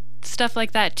wear stuff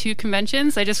like that to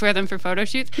conventions. I just wear them for photo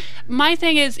shoots. My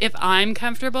thing is if I'm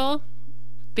comfortable,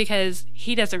 because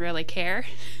he doesn't really care.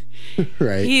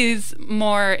 Right. He's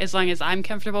more, as long as I'm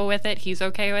comfortable with it, he's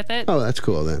okay with it. Oh, that's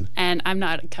cool then. And I'm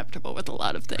not comfortable with a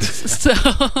lot of things.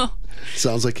 So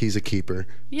sounds like he's a keeper.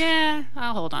 Yeah,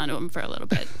 I'll hold on to him for a little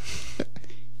bit.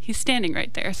 He's standing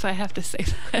right there, so I have to say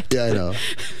that. Yeah, I know.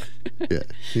 Yeah,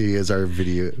 he is our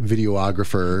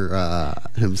videographer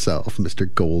himself,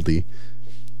 Mr. Goldie.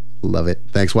 Love it.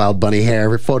 Thanks,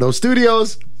 Wildbunnyhare Photo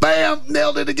Studios. Bam!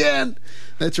 Nailed it again.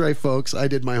 That's right, folks. I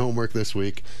did my homework this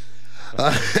week.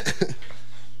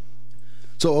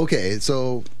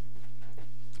 So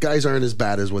guys aren't as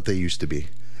bad as what they used to be.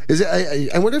 Is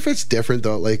it? I wonder if it's different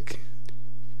though. Like,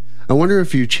 I wonder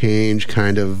if you change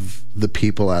kind of the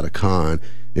people at a con.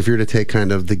 If you're to take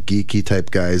kind of the geeky type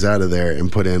guys out of there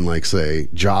and put in, like, say,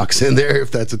 jocks in there,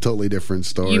 if that's a totally different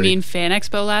story. You mean Fan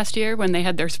Expo last year when they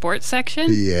had their sports section?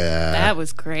 Yeah, that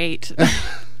was great.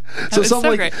 So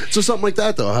something like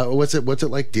that though. What's it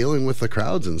like dealing with the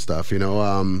crowds and stuff? You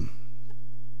know.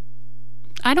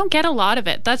 I don't get a lot of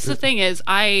it. That's the thing is,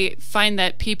 I find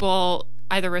that people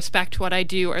either respect what I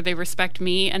do or they respect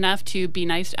me enough to be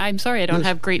nice. I'm sorry, I don't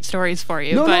have great stories for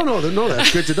you. No,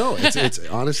 that's good to know. It's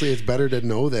honestly, it's better to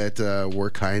know that we're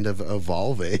kind of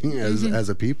evolving as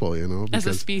a people, you know. As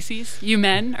a species, you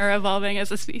men are evolving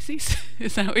as a species.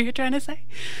 Is that what you're trying to say?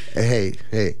 Hey,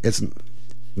 it's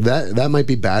that might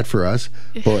be bad for us,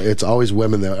 but it's always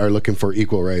women that are looking for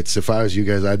equal rights. If I was you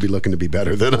guys, I'd be looking to be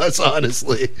better than us.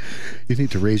 Honestly, you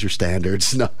need to raise your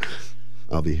standards. No.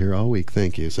 I'll be here all week.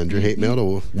 Thank you. Send your hate mail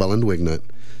to Welland Wignut.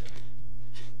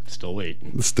 Still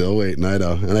waiting. Still waiting. I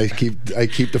know, and I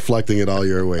keep deflecting it all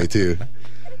your way too.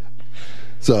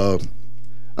 So,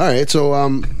 all right. So,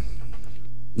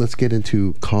 let's get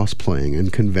into cosplaying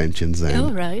and conventions then.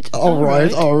 All right.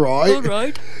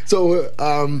 So,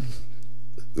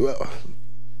 well,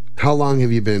 how long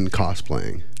have you been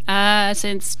cosplaying?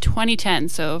 Since 2010,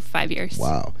 so 5 years.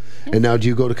 Wow. Yeah. And now, do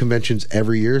you go to conventions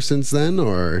every year since then,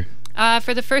 or?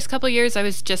 For the first couple of years, I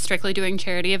was just strictly doing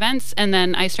charity events, and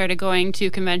then I started going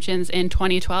to conventions in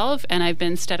 2012, and I've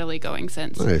been steadily going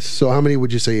since. Nice. So how many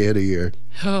would you say you hit a year?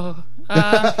 Oh,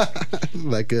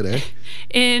 that good, eh?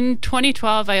 In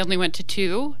 2012, I only went to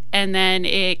 2, and then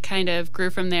it kind of grew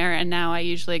from there, and now I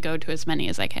usually go to as many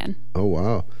as I can. Oh,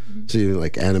 wow. So you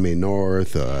like Anime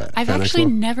North? I've actually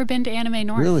never been to Anime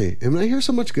North. Really? I mean, I hear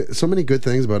so many good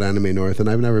things about Anime North, and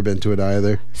I've never been to it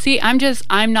either. See,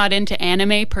 I'm not into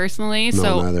anime personally,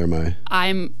 so neither am I.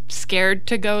 I'm scared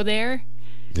to go there.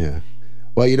 Yeah.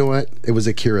 Well, you know what? It was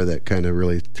Akira that kind of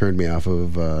really turned me off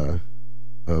of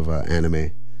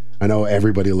anime. I know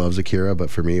everybody loves Akira, but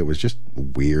for me, it was just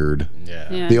weird.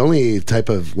 Yeah. The only type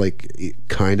of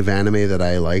kind of anime that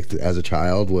I liked as a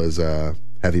child was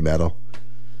heavy metal.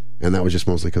 And that was just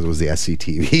mostly because it was the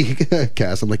SCTV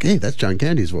cast. I'm like, hey, that's John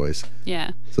Candy's voice. Yeah.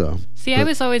 So. See, I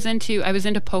was into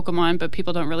Pokemon, but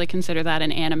people don't really consider that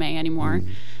an anime anymore.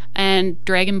 And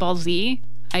Dragon Ball Z,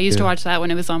 I used to watch that when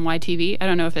it was on YTV. I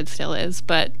don't know if it still is,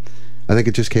 but. I think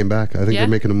it just came back. I think they're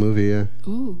making a movie, yeah.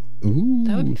 Ooh.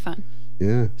 That would be fun.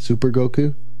 Yeah. Super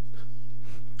Goku?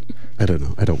 I don't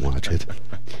know. I don't watch it.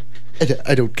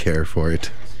 I don't care for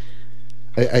it.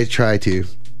 I try to.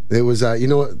 It was, you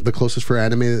know what, the closest for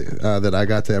anime that I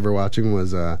got to ever watching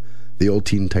was the old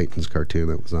Teen Titans cartoon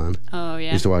that was on. Oh,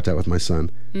 yeah. I used to watch that with my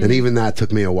son. And even that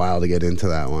took me a while to get into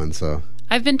that one, so.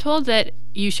 I've been told that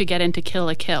you should get into Kill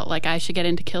la Kill. Like, I should get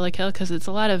into Kill la Kill because it's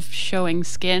a lot of showing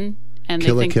skin. And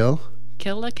Kill la Kill?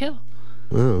 Kill la Kill.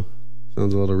 Oh.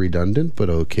 Sounds a little redundant, but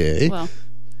okay. Well.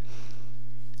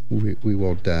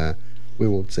 We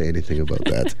won't say anything about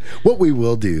that. What we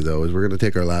will do, though, is we're going to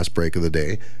take our last break of the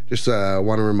day. Just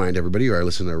want to remind everybody you are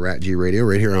listening to RATG Radio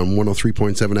right here on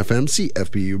 103.7 FM,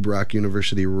 CFBU Brock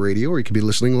University Radio, or you can be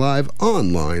listening live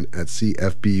online at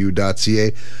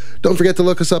cfbu.ca. Don't forget to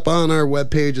look us up on our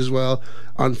webpage as well,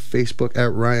 on Facebook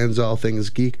at Ryan's All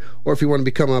Things Geek, or if you want to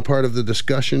become a part of the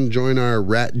discussion, join our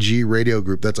RATG Radio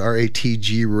group. That's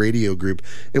RATG Radio group.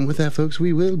 And with that, folks,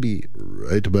 we will be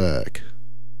right back.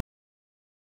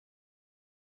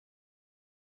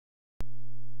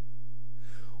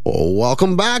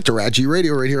 Welcome back to RATG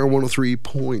Radio right here on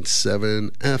 103.7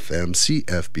 FM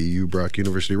CFBU Brock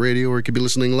University Radio, or you can be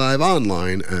listening live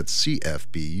online at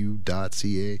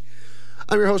cfbu.ca.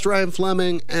 I'm your host, Ryan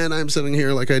Fleming, and I'm sitting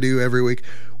here like I do every week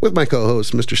with my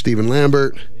co-host, Mr. Stephen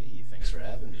Lambert. Hey, thanks for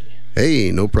having me.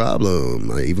 Hey, no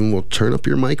problem. I even will turn up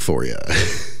your mic for you.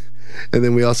 And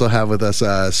then we also have with us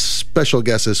a special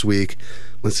guest this week.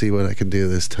 Let's see what I can do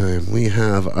this time. We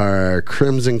have our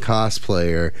Crimson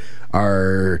cosplayer,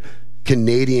 our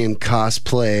Canadian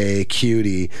cosplay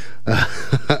cutie,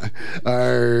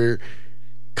 our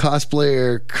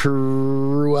cosplayer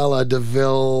Cruella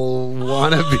DeVille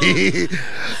wannabe,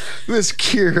 Miss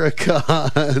Kiara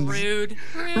Cons. Rude.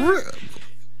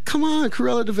 Come on,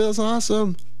 Cruella DeVille's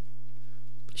awesome.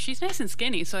 She's nice and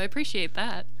skinny, so I appreciate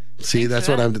that. See, that's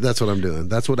what I'm doing.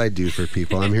 That's what I do for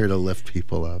people. I'm here to lift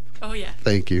people up. Oh yeah.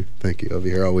 Thank you. I'll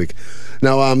be here all week.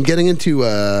 Now, I'm getting into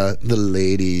the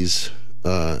ladies,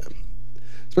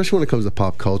 especially when it comes to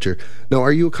pop culture. Now,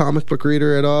 are you a comic book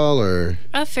reader at all, or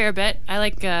a fair bit? I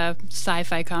like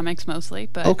sci-fi comics mostly,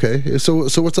 but okay. So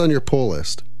what's on your pull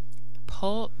list?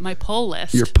 My poll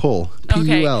list. Your pull.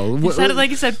 P-U-L. Okay. It sounded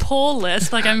like you said poll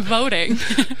list, like I'm voting.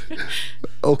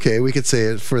 Okay, we could say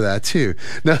it for that too.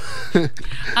 No.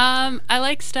 I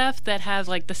like stuff that have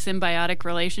like the symbiotic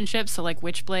relationships, so like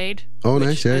Witchblade. Oh,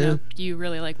 nice. Yeah, yeah. You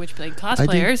really like Witchblade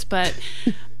cosplayers, but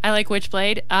I like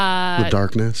Witchblade. The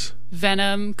Darkness.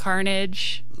 Venom,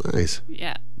 Carnage. Nice.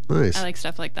 Yeah. Nice. I like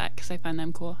stuff like that because I find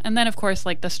them cool. And then, of course,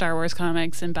 like the Star Wars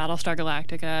comics and Battlestar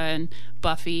Galactica and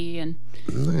Buffy and.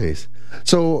 Nice.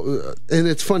 So, and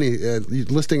it's funny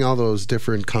listing all those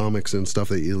different comics and stuff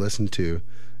that you listen to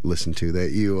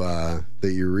that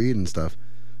you read and stuff.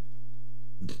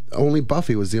 Only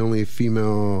Buffy was the only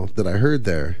female that I heard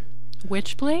there.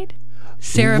 Witchblade?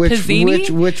 Sarah Pizzini?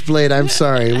 Witchblade, I'm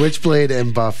sorry. Witchblade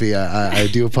and Buffy, I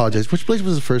do apologize. Witchblade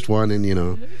was the first one, and, you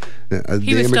know...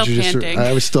 He was still panting.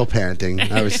 I was still panting.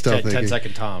 I was still thinking...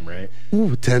 10-second Tom, right?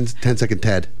 Ooh, 10-second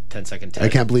Ted. 10-second Ted. I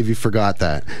can't believe you forgot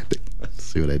that.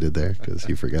 See what I did there? Because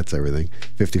he forgets everything.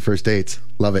 50 First Dates.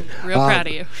 Love it. Real proud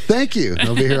of you. Thank you.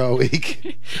 I'll be here all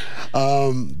week.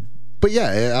 But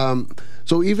yeah,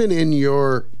 so even in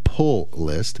your pull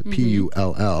list,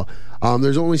 Pull,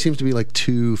 there's only seems to be like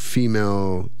 2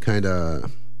 female kind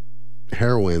of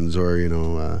heroines or, you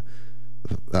know,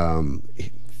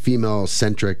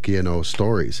 female-centric, you know,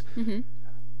 stories.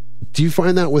 Do you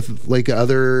find that with like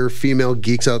other female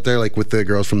geeks out there, like with the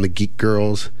girls from the Geek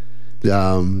Girls? Do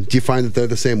you find that they're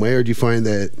the same way, or do you find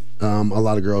that a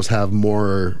lot of girls have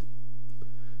more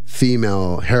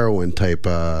female heroine type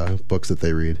books that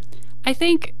they read? I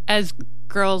think as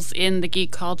girls in the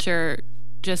geek culture,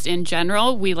 just in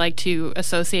general, we like to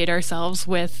associate ourselves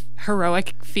with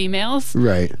heroic females.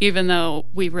 Right. Even though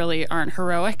we really aren't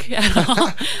heroic at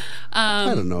all.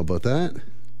 I don't know about that.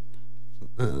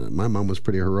 My mom was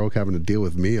pretty heroic having to deal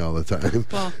with me all the time.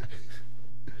 Well,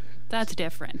 that's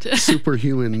different.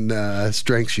 Superhuman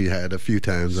strength she had a few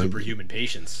times. Superhuman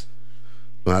patience.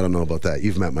 Well, I don't know about that.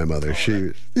 You've met my mother.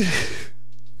 She...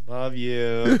 Love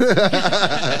you.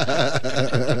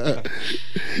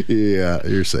 Yeah,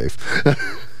 you're safe.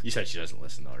 You said she doesn't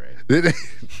listen, though, right?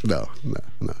 No.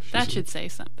 That should say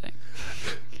something.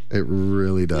 It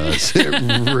really does. It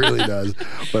really does.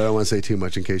 But I don't want to say too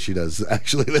much in case she does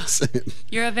actually listen.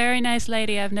 You're a very nice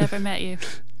lady. I've never met you.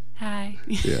 Hi.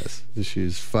 Yes.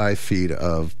 She's 5 feet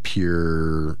of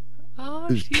pure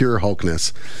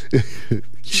Hulkness.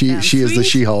 she is the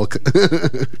She-Hulk.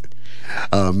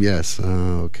 Yes.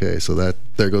 Okay. So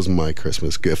there goes my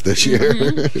Christmas gift this year.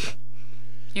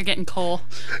 You're getting coal.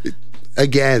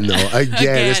 Again, though.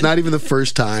 Again. It's not even the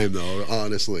first time, though,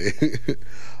 honestly.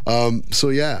 So,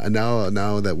 yeah,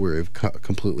 now that we've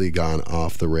completely gone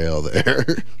off the rail there.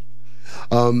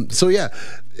 So, yeah.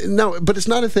 No, but it's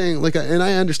not a thing, like, and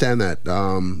I understand that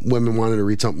women wanted to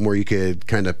read something where you could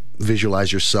kind of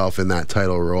visualize yourself in that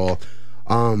title role.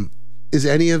 Is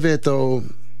any of it, though,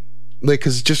 like,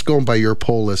 because just going by your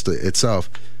poll list itself,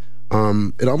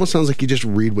 it almost sounds like you just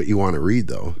read what you want to read,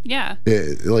 though. Yeah.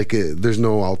 There's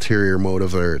no ulterior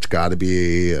motive, or it's got to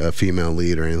be a female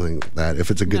lead or anything like that. If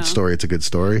it's a good story, it's a good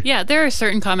story. Yeah, there are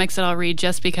certain comics that I'll read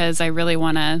just because I really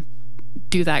want to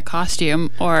do that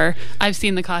costume, or I've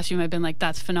seen the costume, I've been like,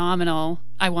 that's phenomenal,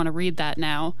 I want to read that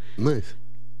now. Nice.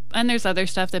 And there's other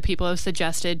stuff that people have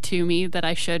suggested to me that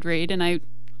I should read, and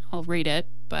I'll read it.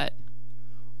 But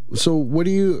so what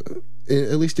do you,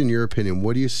 at least in your opinion,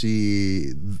 what do you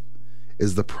see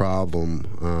is the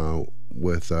problem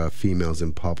with females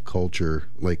in pop culture,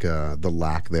 like the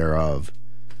lack thereof?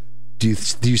 Do you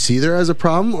see there as a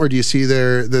problem, or do you see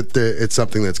that it's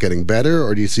something that's getting better,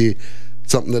 or do you see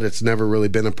something that it's never really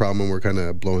been a problem and we're kind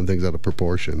of blowing things out of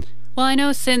proportion? Well, I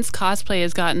know since cosplay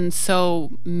has gotten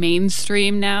so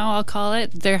mainstream now, I'll call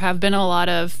it, there have been a lot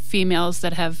of females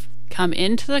that have come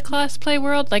into the cosplay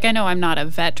world. Like, I know I'm not a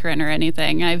veteran or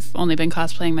anything. I've only been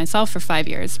cosplaying myself for 5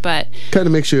 years, but... Kind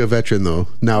of makes you a veteran, though,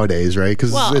 nowadays, right?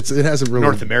 Because it hasn't really...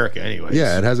 North America, anyways.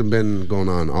 Yeah, it hasn't been going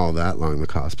on all that long, the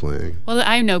cosplaying. Well,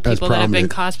 I know people that have been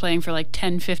cosplaying for like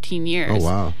 10, 15 years. Oh,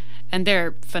 wow. And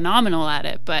they're phenomenal at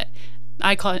it, but...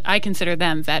 I consider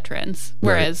them veterans,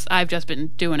 whereas I've just been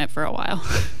doing it for a while.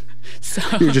 So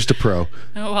you're just a pro.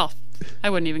 Well,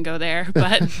 I wouldn't even go there,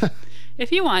 but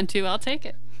if you want to, I'll take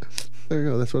it. There you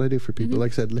go. That's what I do for people.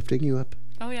 Like I said, lifting you up.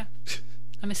 Oh, yeah.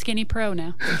 I'm a skinny pro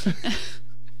now.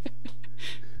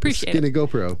 Appreciate skinny it.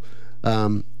 GoPro.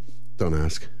 Don't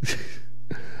ask.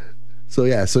 So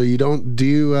yeah, so you don't do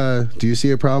you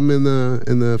see a problem in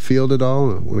the field at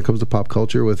all when it comes to pop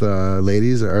culture with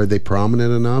ladies? Are they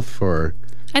prominent enough, or?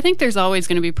 I think there's always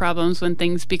going to be problems when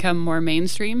things become more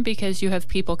mainstream because you have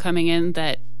people coming in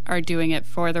that are doing it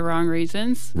for the wrong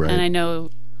reasons. Right. And I know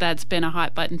that's been a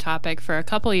hot button topic for a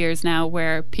couple years now,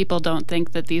 where people don't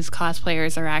think that these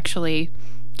cosplayers are actually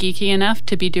geeky enough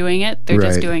to be doing it. They're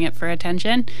just doing it for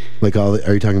attention. Like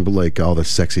are you talking about like all the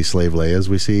sexy slave Leias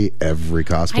we see every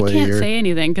cosplay? I can't say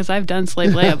anything because I've done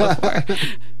slave Leia before.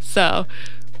 So,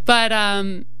 but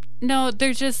no,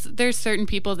 there's certain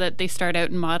people that they start out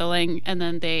in modeling and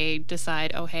then they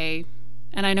decide, oh hey,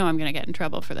 and I know I'm going to get in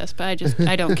trouble for this, but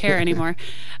I don't care anymore.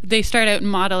 They start out in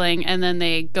modeling, and then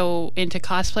they go into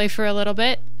cosplay for a little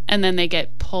bit, and then they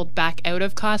get pulled back out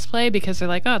of cosplay because they're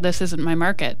like, oh, this isn't my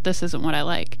market. This isn't what I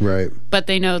like. Right. But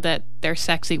they know that they're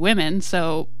sexy women,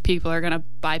 so people are going to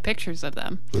buy pictures of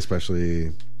them.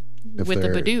 Especially with the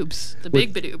badoobs, the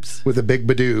big badoobs. With the big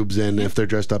badoobs, and if they're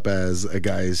dressed up as a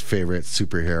guy's favorite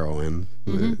superheroine,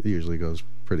 it usually goes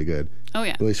pretty good. Oh,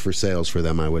 yeah. At least for sales for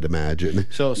them, I would imagine.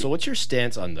 So what's your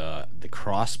stance on the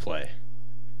crossplay?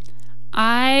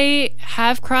 I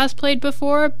have crossplayed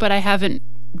before, but I haven't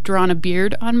drawn a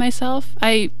beard on myself.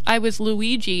 I was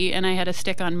Luigi and I had a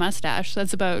stick-on mustache. So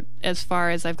that's about as far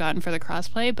as I've gotten for the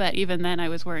crossplay, but even then I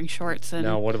was wearing shorts. And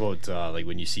now what about like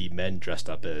when you see men dressed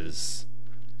up as,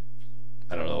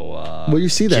 I don't know, well, you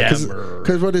see that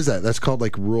because what is that? That's called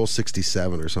like Rule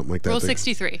 67 or something like that. Rule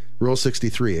 63. Rule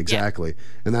 63, exactly. Yeah.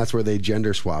 And that's where they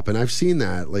gender swap. And I've seen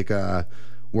that like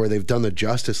where they've done the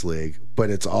Justice League, but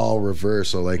it's all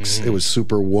reverse. So like it was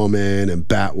Superwoman and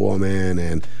Batwoman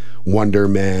and Wonder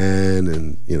Man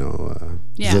and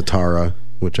Zatara,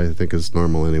 which I think is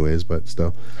normal anyways, but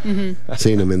still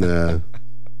seeing them in the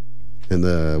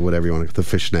whatever you want, the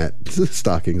fishnet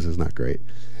stockings is not great.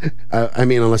 I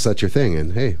mean, unless that's your thing,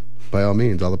 and hey, by all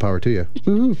means, all the power to you.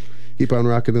 Woo-hoo. Keep on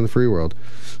rocking in the free world.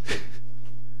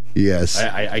 Yes.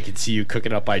 I can see you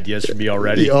cooking up ideas for me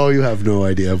already. Oh, you have no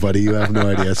idea, buddy. You have no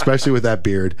idea, especially with that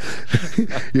beard.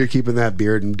 You're keeping that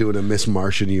beard and doing a Miss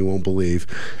Martian you won't believe.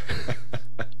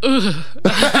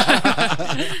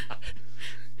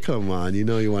 Come on, you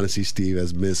know you want to see Steve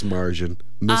as Miss Martian.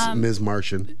 Ms.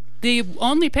 Martian. The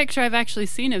only picture I've actually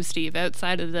seen of Steve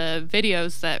outside of the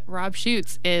videos that Rob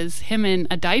shoots is him in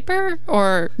a diaper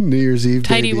or New Year's Eve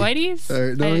tidy whities.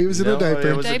 No, he was in a diaper.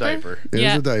 It was a diaper. It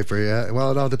was a diaper, yeah.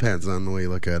 Well, it all depends on the way you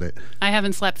look at it. I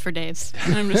haven't slept for days.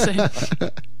 I'm just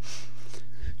saying.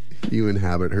 You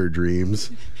inhabit her dreams,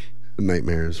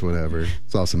 nightmares, whatever.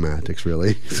 It's all semantics,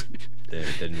 really.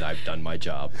 Then I've done my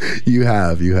job. You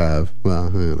have.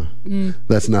 Well,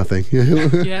 that's nothing.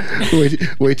 Yeah.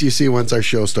 Wait till you see once our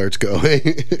show starts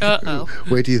going. Uh-oh.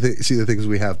 Wait till you see the things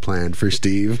we have planned for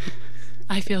Steve.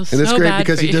 I feel so bad. And it's great bad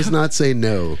because for he does not say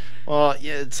no. Well,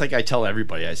 yeah, it's like I tell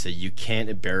everybody. I say you can't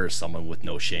embarrass someone with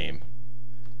no shame.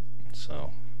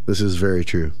 So this is very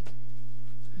true.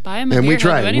 Buy him a and beer, we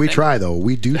try. do We try though.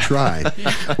 We do try.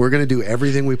 We're going to do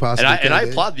everything we possibly can. And I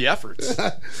applaud the efforts.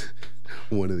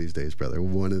 One of these days, brother.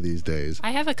 One of these days.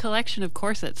 I have a collection of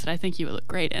corsets that I think you would look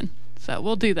great in. So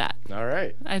we'll do that. All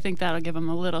right. I think that'll give him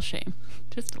a little shame.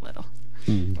 Just a little.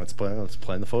 Let's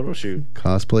plan the photo shoot.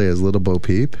 Cosplay as Little Bo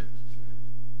Peep.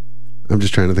 I'm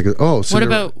just trying to think of... what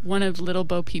about one of Little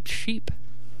Bo Peep's sheep?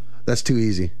 That's too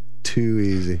easy. Too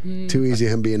easy. Too easy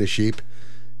him being a sheep.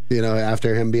 You know,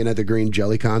 after him being at the Green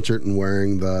Jelly concert and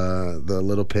wearing the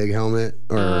little pig helmet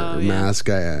or mask,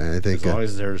 I think... As long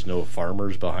as there's no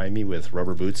farmers behind me with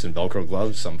rubber boots and Velcro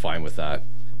gloves, I'm fine with that.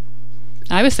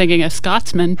 I was thinking a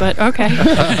Scotsman, but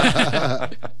okay.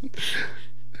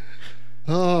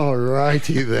 All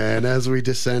righty then, as we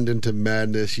descend into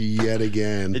madness yet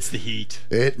again. It's the heat.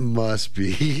 It must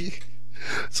be.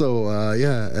 So,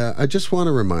 I just want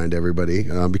to remind everybody,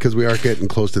 because we are getting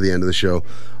close to the end of the show,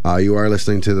 you are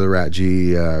listening to the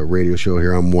RATG radio show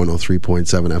here on 103.7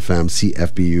 FM,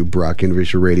 CFBU, Brock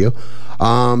University Radio.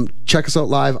 Check us out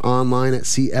live online at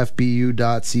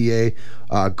cfbu.ca.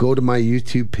 Go to my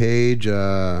YouTube page.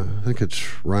 I think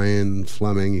it's Ryan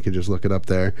Fleming. You can just look it up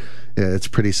there. It's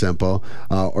pretty simple.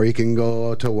 Or you can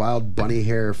go to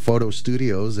Wildbunnyhare Photo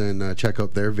Studios and check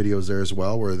out their videos there as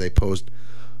well, where they post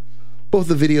both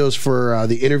the videos for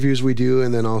the interviews we do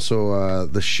and then also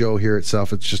the show here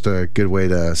itself. It's just a good way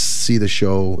to see the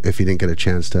show if you didn't get a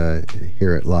chance to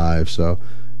hear it live. So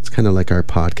it's kind of like our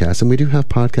podcast. And we do have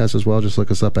podcasts as well. Just look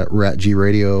us up at RATG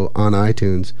Radio on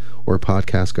iTunes or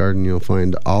Podcast Garden. You'll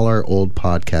find all our old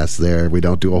podcasts there. We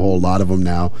don't do a whole lot of them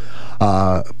now.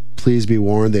 Please be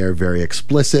warned, they are very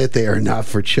explicit. They are not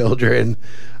for children.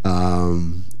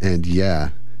 And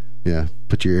yeah,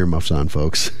 put your earmuffs on,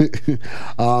 folks.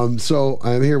 So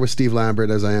I'm here with Steve Lambert,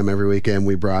 as I am every weekend.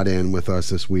 We brought in with us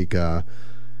this week,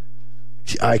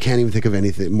 I can't even think of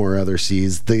anything more other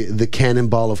C's. The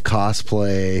cannonball of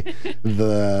cosplay,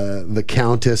 the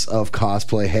countess of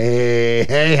cosplay.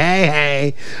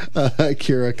 Hey,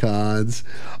 Kiara Cons.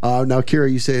 Now,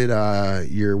 Kiara, you said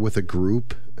you're with a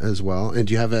group as well, and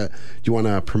do you want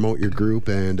to promote your group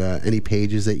and any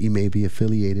pages that you may be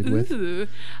affiliated with?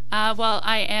 Well,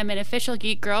 I am an official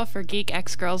Geek Girl for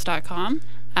geekxgirls.com.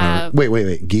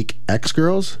 Wait, Geek X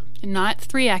Girls? Not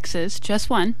 3 X's, just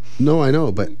one. No, I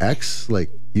know, but X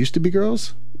like used to be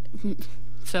girls.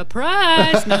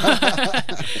 Surprise! No.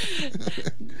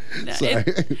 Sorry.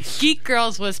 Geek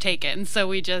Girls was taken, so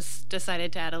we just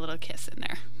decided to add a little kiss in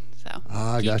there. So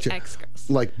Geek gotcha. X Girls.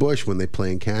 Like Bush when they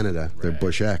play in Canada. They're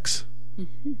Bush X.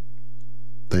 Mm-hmm.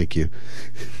 Thank you.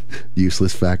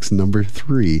 Useless facts number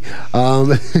 3.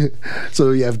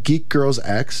 So you have Geek Girls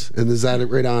X, and is that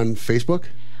right on Facebook?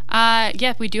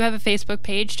 Yeah, we do have a Facebook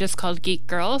page just called Geek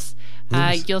Girls.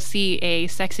 Nice. You'll see a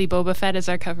sexy Boba Fett as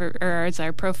our cover or as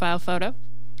our profile photo.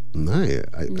 Nice.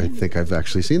 I think I've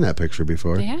actually seen that picture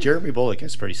before. Yeah. Jeremy Bullock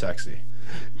is pretty sexy.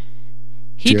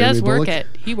 He does work it.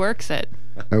 He works it.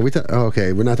 Are we?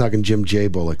 Okay, we're not talking Jim J.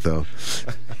 Bullock though.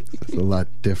 It's a lot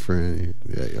different.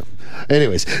 Yeah.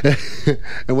 Anyways,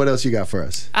 and what else you got for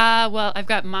us? Well, I've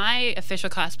got my official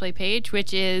cosplay page,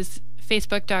 which is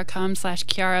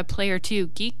facebook.com/Kiara Player 2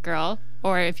 Geek Girl,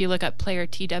 or if you look up Player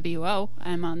TWO,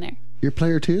 I'm on there. You're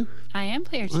Player 2? I am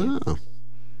Player 2. Oh.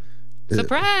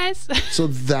 Surprise! So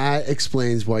that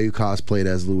explains why you cosplayed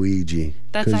as Luigi.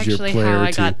 That's actually how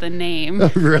I got the name.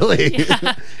 Really?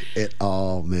 Yeah. It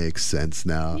all makes sense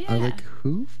now. Yeah. I'm like,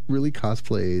 who really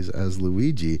cosplays as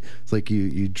Luigi? It's like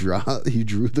you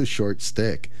drew the short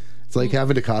stick. It's like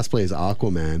having to cosplay as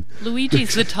Aquaman.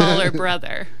 Luigi's the taller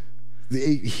brother.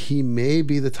 He may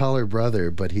be the taller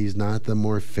brother, but he's not the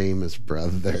more famous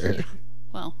brother.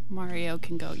 Well, Mario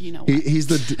can go, you know what. He's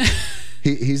the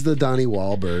he's the Donnie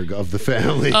Wahlberg of the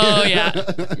family. Oh yeah.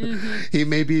 Mm-hmm. He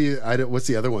may be. What's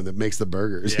the other one that makes the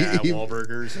burgers? Yeah,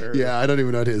 Wahlburgers. Yeah, I don't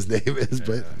even know what his name is,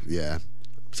 but yeah.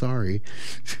 Sorry.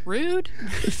 Rude.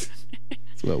 That's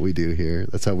what we do here.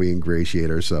 That's how we ingratiate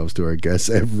ourselves to our guests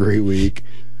every week.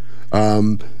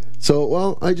 So,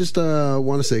 well, I just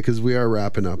want to say, because we are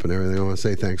wrapping up and everything, I want to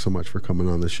say thanks so much for coming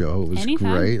on the show. It was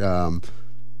great.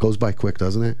 Goes by quick,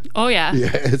 doesn't it? Oh, yeah. Yeah,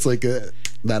 it's like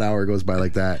that hour goes by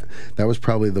like that. That was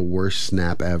probably the worst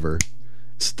snap ever.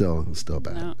 Still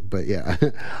bad. No. But yeah.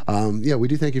 Yeah, we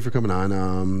do thank you for coming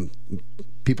on.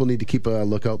 People need to keep a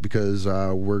lookout because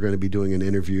we're going to be doing an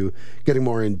interview, getting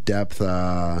more in depth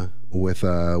with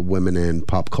women in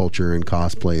pop culture and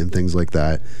cosplay and things like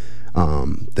that.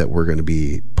 That we're going to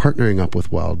be partnering up with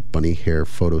Wildbunnyhare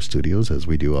Photo Studios as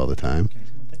we do all the time.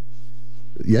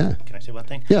 Yeah. Can I say one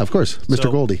thing? Yeah, of course.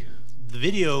 Mr. Goldie. The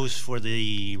videos for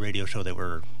the radio show that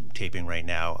we're taping right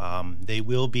now, they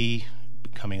will be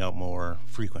coming out more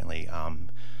frequently.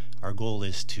 Our goal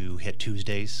is to hit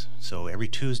Tuesdays. So every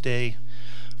Tuesday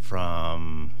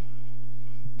from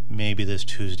maybe this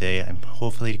Tuesday, I'm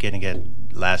hopefully going to get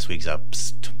last week's up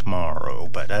tomorrow,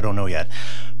 but I don't know yet.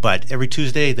 But every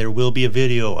Tuesday there will be a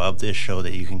video of this show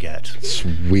that you can get.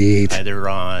 Sweet. Either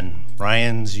on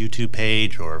Ryan's YouTube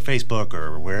page or Facebook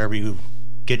or wherever you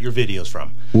get your videos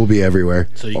from. We'll be everywhere.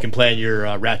 So you can plan your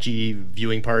RATG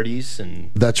viewing parties.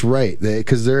 And that's right.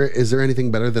 Because is there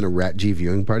anything better than a RATG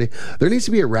viewing party? There needs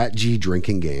to be a RATG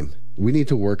drinking game. We need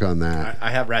to work on that. I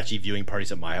have RATG viewing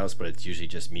parties at my house, but it's usually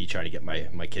just me trying to get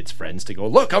my kids' friends to go,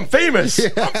 look, I'm famous! Yeah.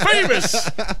 I'm famous!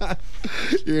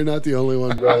 You're not the only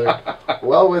one, brother.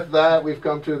 Well, with that, we've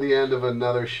come to the end of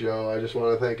another show. I just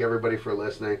want to thank everybody for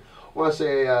listening. I want to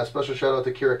say a special shout out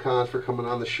to Kiara Cons for coming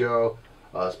on the show.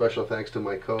 Special thanks to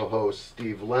my co-host,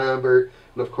 Steve Lambert.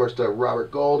 And, of course, to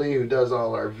Robert Goldie, who does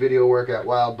all our video work at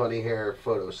Wildbunnyhare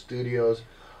Photo Studios.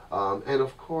 And,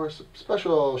 of course,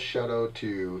 special shout out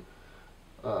to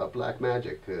Black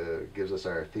Magic, who gives us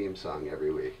our theme song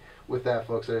every week. With that,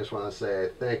 folks, I just want to say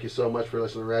thank you so much for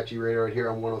listening to RATG Radio right here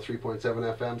on 103.7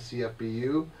 FM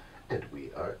CFBU, and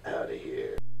we are out of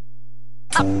here.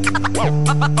 Black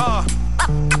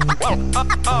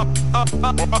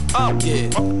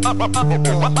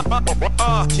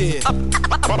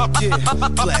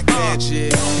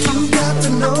Magic. You got to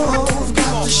know,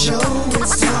 got to show,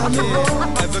 it's time to roll.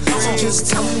 So just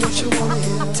tell me what you want to